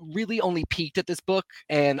 I've really only peeked at this book,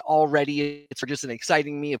 and already it's just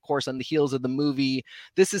exciting me. Of course, on the heels of the movie,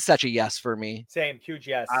 this is such a yes for me. Same, huge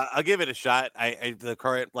yes. I'll give it a shot. The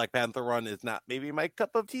current Black Panther run is not maybe my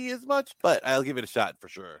cup of tea as much, but I'll give it a shot for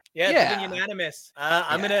sure. Yeah, Yeah. it's been unanimous.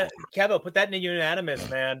 I'm gonna Kevo, put that in a unanimous,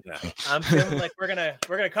 man. Yeah. I'm feeling like we're gonna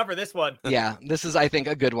cover this one. Yeah, this is, I think,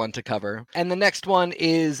 a good one to cover. And the next one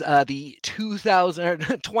is the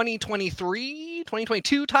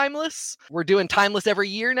 2022 Timeless. We're doing Timeless every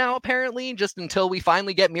year now, apparently, just until we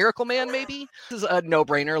finally get Miracle Man, maybe. This is a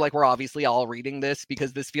no-brainer. Like, we're obviously all reading this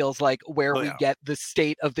because this feels like where we get the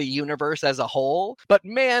state of the universe as a whole. But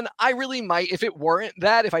man, I really might, if it weren't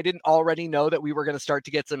that, if I didn't already know that we were going to start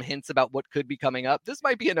to get some hints about what could be coming up, this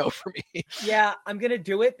might be a no for me. Yeah, I'm gonna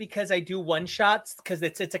do it because I do one shots because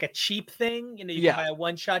it's like a cheap thing. You know, you Yeah. can buy a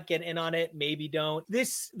one shot, get in on it, maybe don't.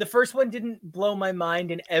 The first one didn't blow my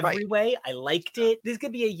mind in every way. I liked it. This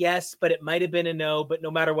could be a yes, but it might have been a no. But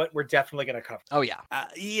no matter what, we're definitely gonna cover. Oh yeah.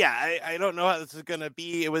 I don't know how this is gonna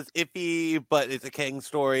be. It was iffy, but it's a King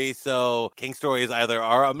story, so King stories either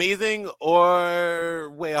are amazing or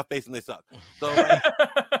way off base and they suck. So like,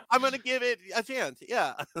 I'm gonna give it a chance.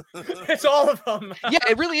 Yeah. It's all of them. Yeah,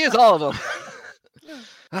 it really is all of them.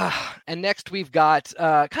 And next we've got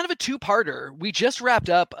kind of a two-parter. We just wrapped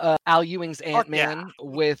up Al Ewing's Ant-Man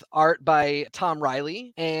with art by Tom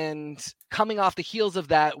Riley, and coming off the heels of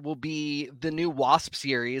that will be the new Wasp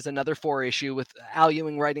series, another 4-issue with Al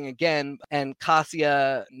Ewing writing again and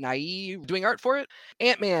Cassia Nai doing art for it.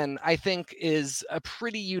 Ant-Man, I think, is a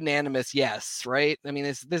pretty unanimous yes, right? I mean,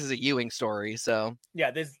 this is a Ewing story, so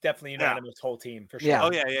Yeah, this is definitely unanimous whole team for sure. Yeah.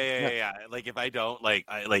 Oh yeah. Like if I don't, like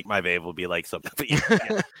I like my babe will be like something. But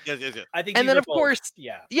yes. I think And these then are of both- course,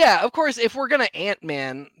 yeah. of course, if we're gonna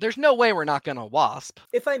Ant-Man, there's no way we're not gonna Wasp.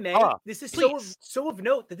 If I may, this is please. so of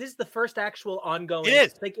note that this is the first actual ongoing. It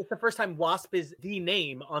is. Like it's the first time Wasp is the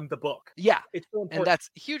name on the book. Yeah. It's so important. And that's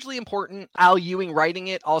hugely important. Al Ewing writing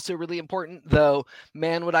it, also really important. Though,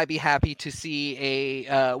 man, would I be happy to see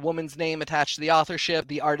a woman's name attached to the authorship.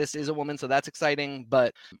 The artist is a woman, so that's exciting.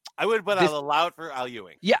 But I would, but this- I'll allow it for Al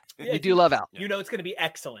Ewing. yeah, we do love Al. You know it's going to be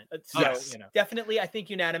excellent. So, Yes. you know, definitely, I think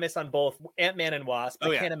unanimous on both Ant-Man and Wasp. Oh,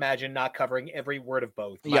 I yeah. can't imagine not covering every word of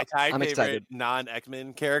both. My Yep, tied I'm favorite excited.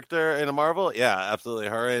 non-X-Men character in a Marvel. Yeah, absolutely.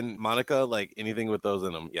 Her and Monica, like anything with those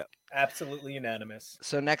in them. Yeah. Absolutely unanimous.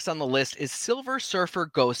 So next on the list is Silver Surfer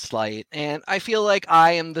Ghostlight, and I feel like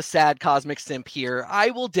I am the sad cosmic simp here. I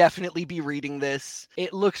will definitely be reading this.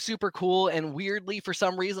 It looks super cool, and weirdly, for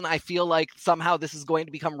some reason, I feel like somehow this is going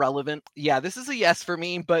to become relevant. Yeah, this is a yes for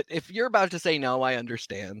me, but if you're about to say no, I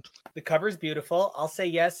understand. The cover's beautiful. I'll say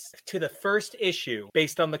yes to the first issue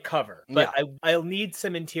based on the cover, but I'll need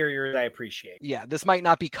some interiors I appreciate. Yeah, this might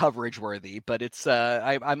not be coverage worthy, but it's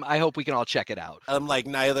I hope we can all check it out. I'm like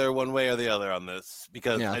neither one way or the other on this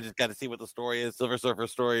because Yeah. I just got to see what the story is. Silver Surfer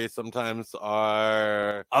stories sometimes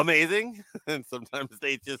are amazing and sometimes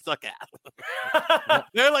they just suck ass.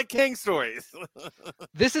 They're like King stories.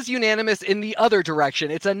 This is unanimous in the other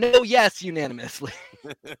direction. It's a no yes unanimously.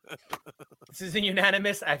 This is a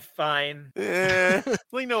unanimous. I'm fine.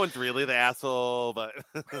 Like no one's really the asshole, but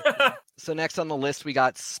So next on the list, we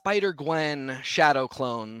got Spider-Gwen Shadow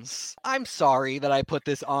Clones. I'm sorry that I put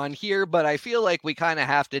this on here, but I feel like we kind of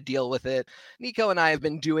have to deal with it. Nico and I have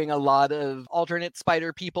been doing a lot of alternate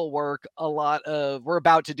Spider-People work, we're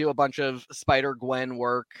about to do a bunch of Spider-Gwen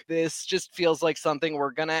work. This just feels like something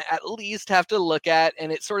we're gonna at least have to look at,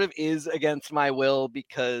 and it sort of is against my will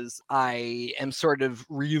because I am sort of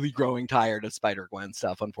really growing tired of Spider-Gwen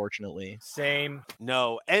stuff, unfortunately. Same.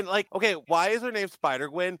 No. And like, okay, why is her name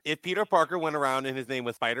Spider-Gwen? If Peter Parker went around and his name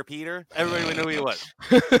was Spider-Peter, everybody would know who he was.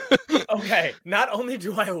 Okay, not only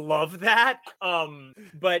do I love that,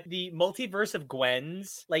 but the multiverse of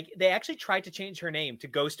Gwens, like they actually tried to change her name to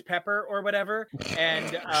Ghost Pepper or whatever,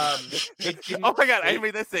 and oh my god, I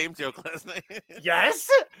made the same joke last night. Yes,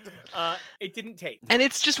 it didn't take. And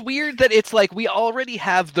it's just weird that it's like we already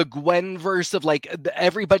have the Gwen-verse of like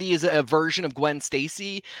everybody is a version of Gwen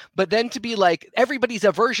Stacy, but then to be like everybody's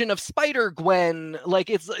a version of Spider-Gwen, like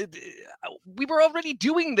we were already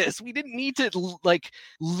doing this. We didn't need to like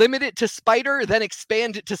limit it to Spider, then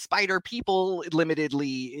expand it to Spider People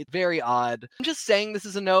limitedly. It's very odd. I'm just saying this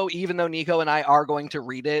is a no, even though Nico and I are going to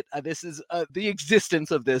read it. This is the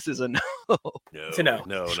existence of this is a no. It's a no.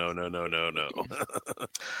 No.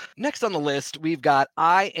 Next on the list, we've got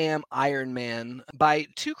I Am Iron Man by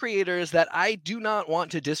two creators that I do not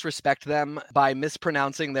want to disrespect them by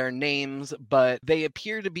mispronouncing their names, but they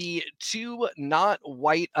appear to be two not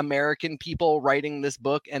white American people writing this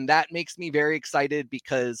book, and that makes me very excited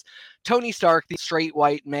because Tony Stark, the straight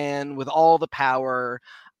white man with all the power,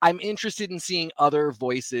 I'm interested in seeing other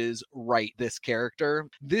voices write this character.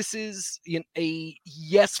 This is a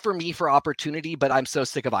yes for me for opportunity, but I'm so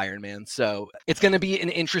sick of Iron Man. So it's going to be an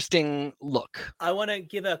interesting look. I want to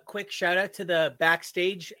give a quick shout out to the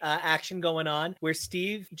backstage action going on where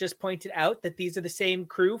Steve just pointed out that these are the same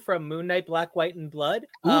crew from Moon Knight, Black, White, and Blood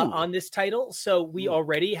on this title. So we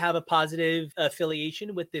already have a positive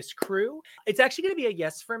affiliation with this crew. It's actually going to be a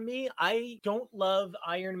yes from me. I don't love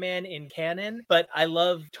Iron Man in canon, but I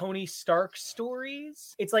love Tony Stark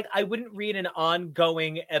stories. It's like I wouldn't read an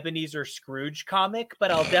ongoing Ebenezer Scrooge comic, but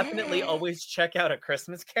I'll definitely always check out A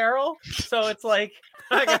Christmas Carol. So it's like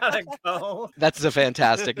I gotta go. That's a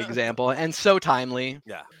fantastic example and so timely.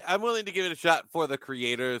 Yeah, I'm willing to give it a shot for the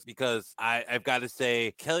creators because I've got to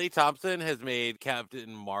say Kelly Thompson has made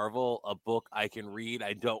Captain Marvel a book I can read.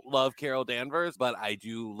 I don't love Carol Danvers, but I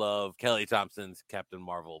do love Kelly Thompson's Captain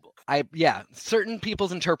Marvel book. Certain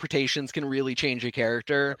people's interpretations can really change a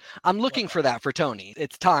character. I'm looking for that for Tony.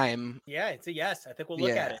 It's time. Yeah, it's a yes. I think we'll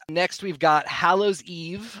look at it. Next, we've got Hallows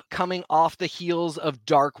Eve coming off the heels of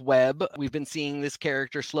Dark Web. We've been seeing this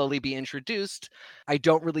character slowly be introduced. I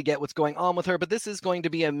don't really get what's going on with her, but this is going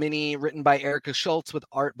to be a mini written by Erica Schultz with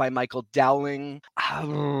art by Michael Dowling.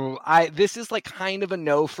 This is like kind of a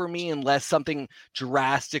no for me unless something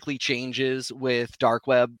drastically changes with Dark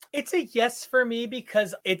Web. It's a yes for me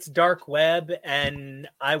because it's Dark Web, and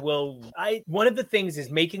one of the things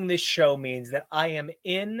is making this show means that I am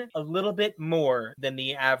in a little bit more than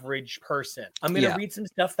the average person. I'm going to read some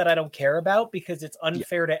stuff that I don't care about because it's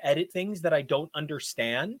unfair to edit things that I don't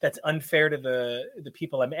understand. That's unfair to the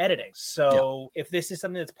people I'm editing. So if this is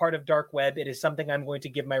something that's part of Dark Web, it is something I'm going to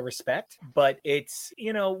give my respect. But it's,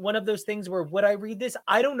 one of those things where would I read this?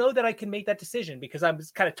 I don't know that I can make that decision because I'm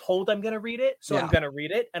just kind of told I'm going to read it. So I'm going to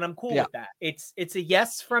read it and I'm cool with that. It's a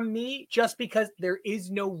yes from me just because there is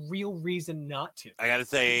no real reason not to. I gotta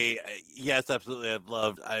say, yes, absolutely.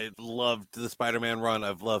 I've loved the Spider-Man run.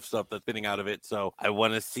 I've loved stuff that's spinning out of it. So I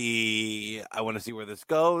want to see where this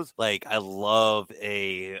goes. Like, I love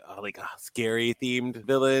a scary themed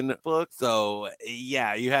villain book. So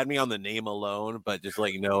yeah, you had me on the name alone, but just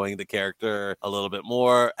like knowing the character a little bit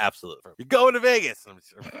more, absolutely. You're going to Vegas. I'm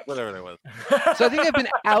sure, whatever that was. So I think I've been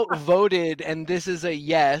outvoted, and this is a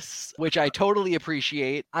yes, which I totally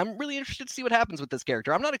appreciate. I'm really interested to see what happens with this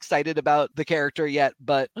character. I'm not excited about the character yet,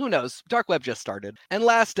 but who knows? Dark Web just started. And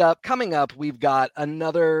last up, coming up, we've got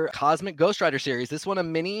another Cosmic Ghost Rider series. This one a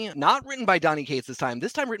mini, not written by Donny Cates this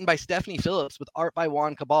time written by Stephanie Phillips with art by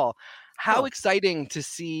Juan Cabal. How exciting to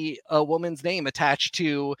see a woman's name attached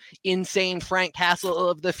to insane Frank Castle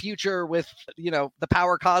of the future with, the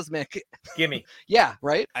power cosmic. Gimme. Yeah,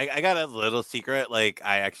 right? I got a little secret. Like,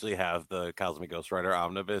 I actually have the Cosmic Ghost Rider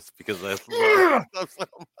omnibus because I love stuff so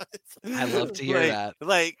much. I love to hear that.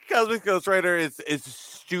 Like, Cosmic Ghost Rider is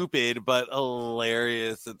stupid, but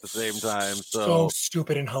hilarious at the same time. So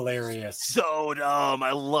stupid and hilarious. So dumb.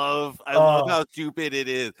 I love how stupid it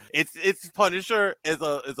is. It's Punisher is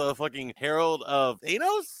a fucking herald of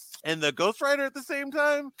Thanos. and the Ghost Rider at the same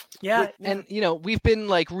time. Yeah, And we've been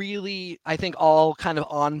like really, I think, all kind of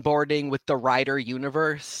onboarding with the Rider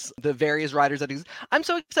universe, the various Riders that exist. I'm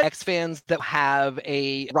so excited X fans that have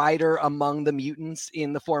a Rider among the mutants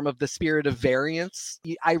in the form of the Spirit of Variance.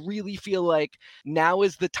 I really feel like now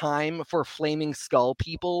is the time for Flaming Skull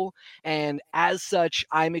people, and as such,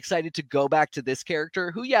 I'm excited to go back to this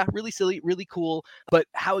character who, yeah, really silly, really cool, but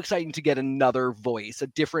how exciting to get another voice, a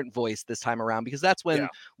different voice this time around, because that's when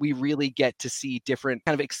we really get to see different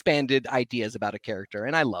kind of expanded ideas about a character,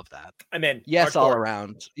 and I love that. I'm in. Yes, Hardcore. all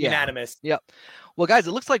around. Yeah. Unanimous. Yep. Well, guys,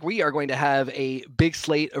 it looks like we are going to have a big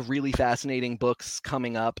slate of really fascinating books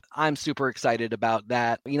coming up. I'm super excited about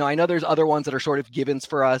that. I know there's other ones that are sort of givens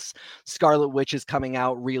for us. Scarlet Witch is coming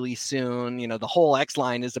out really soon. The whole X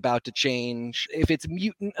line is about to change. If it's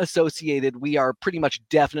mutant associated, we are pretty much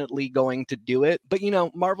definitely going to do it. But,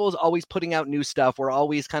 Marvel is always putting out new stuff. We're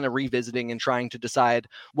always kind of revisiting and trying to decide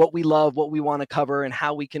what we love, what we want to cover, and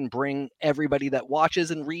how we can bring everybody that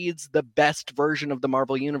watches and reads the best version of the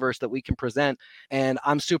Marvel Universe that we can present. And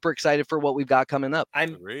I'm super excited for what we've got coming up.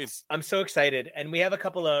 I'm so excited. And we have a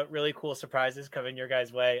couple of really cool surprises coming your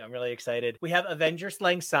guys' way. I'm really excited. We have Avengers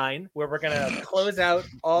Lang Syne, where we're going to close out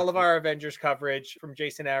all of our Avengers coverage from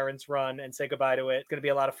Jason Aaron's run and say goodbye to it. It's going to be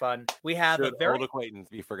a lot of fun. We have a very old acquaintance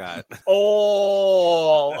be forgot.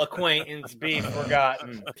 Old acquaintance be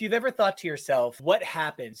forgotten. If you've ever thought to yourself, what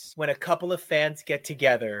happens when a couple of fans get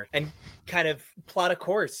together and kind of plot a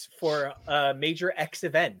course for a major X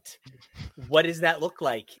event? What does that look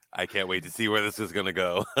like? I can't wait to see where this is going to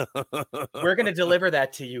go. We're going to deliver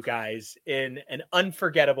that to you guys in an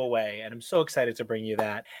unforgettable way. And I'm so excited to bring you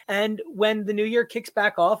that. And when the new year kicks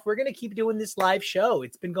back off, we're going to keep doing this live show.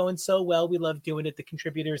 It's been going so well. We love doing it. The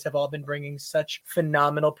contributors have all been bringing such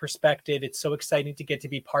phenomenal perspective. It's so exciting to get to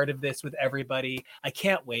be part of this with everybody. I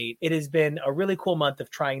can't wait. It has been a really cool month of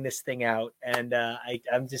trying this thing out. And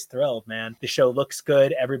I'm just thrilled, man. The show looks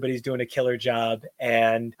good. Everybody's doing a killer job.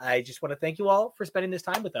 And I just want to thank you all for spending this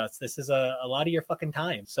time with us. This is a lot of your fucking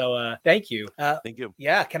time. So thank you. Thank you.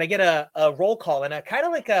 Yeah. Can I get a roll call and a kind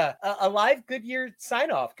of like a live Goodyear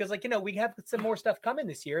sign off? Because we have some more stuff coming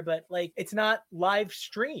this year, but it's not live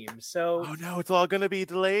stream. So no, it's all going to be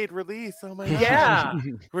delayed release. Oh my God. Yeah.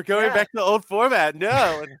 We're going back to the old format.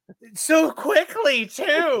 No. So quickly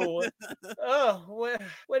too. Oh,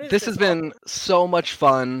 what is this has been so much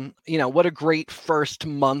fun. What a great first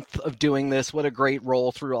month of doing this. What a great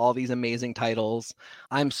roll through all these amazing titles.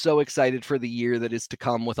 I'm so excited for the year that is to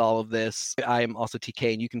come with all of this. I'm also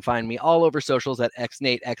TK, and you can find me all over socials at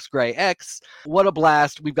xnatexgrayx. What a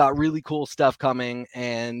blast. We've got really cool stuff coming,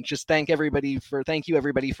 and just thank you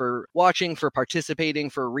everybody for watching, for participating,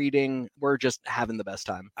 for reading. We're just having the best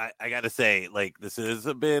time. I gotta say, this has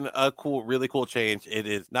been a really cool change. It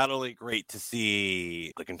is not only great to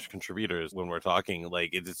see the contributors when we're talking,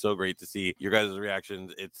 it is so great to see your guys'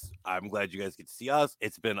 reactions. I'm glad you guys get to see us.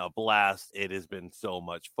 It's been a blast. It has been so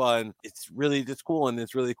much fun. It's really just cool, and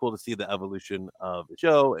it's really cool to see the evolution of the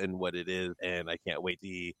show and what it is. And I can't wait to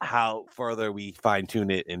see how further we fine tune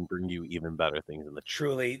it and bring you even better things in the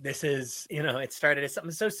Truly, this is, it started as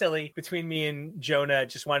something so silly between me and Jonah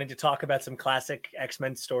just wanting to talk about some classic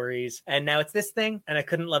X-Men stories. And now it's this thing, and I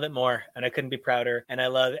couldn't love it more, and I couldn't be prouder. And I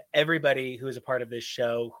love everybody who is a part of this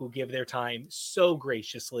show, who give their time so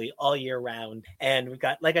graciously all year round. And we've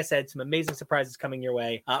got, like I said, some amazing surprises coming your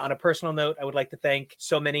way. On a personal note, I would like to thank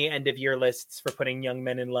so many end of year lists for putting Young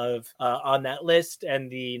Men in Love on that list, and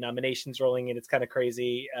the nominations rolling in. It's kind of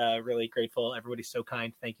crazy. Really grateful. Everybody's so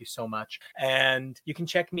kind. Thank you so much. And you can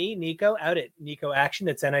check me, Nico, out at Nico Action.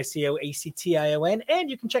 That's NICOACTION. And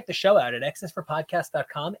you can check the show out at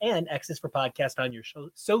xsforpodcast.com and X's for Podcast on your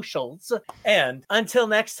socials. And until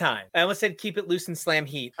next time, I almost said keep it loose and slam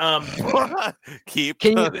heat.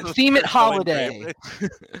 Can you theme it holiday?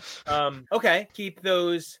 Okay. Keep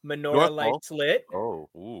those menorah lights lit. Oh,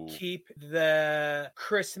 ooh. Keep the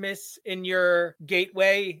Christmas in your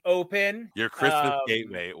gateway open. Your Christmas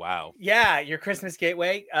gateway. Wow. Yeah, your Christmas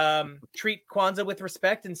gateway. Treat Kwanzaa with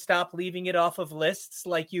respect and stop leaving it off of lists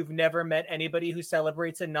like you've never met anybody who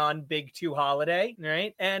celebrates a non-Big Two holiday,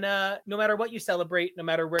 right? And no matter what you celebrate, no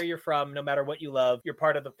matter where you're from, no matter what you love, you're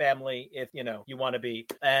part of the family if you want to be.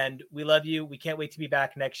 And we love you. We can't wait to be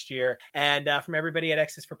back next year. And from everybody at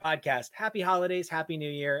X's for Podcast, happy holidays, happy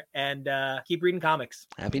New Year, and keep reading comics.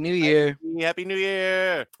 Happy New Year. Happy New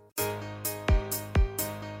Year.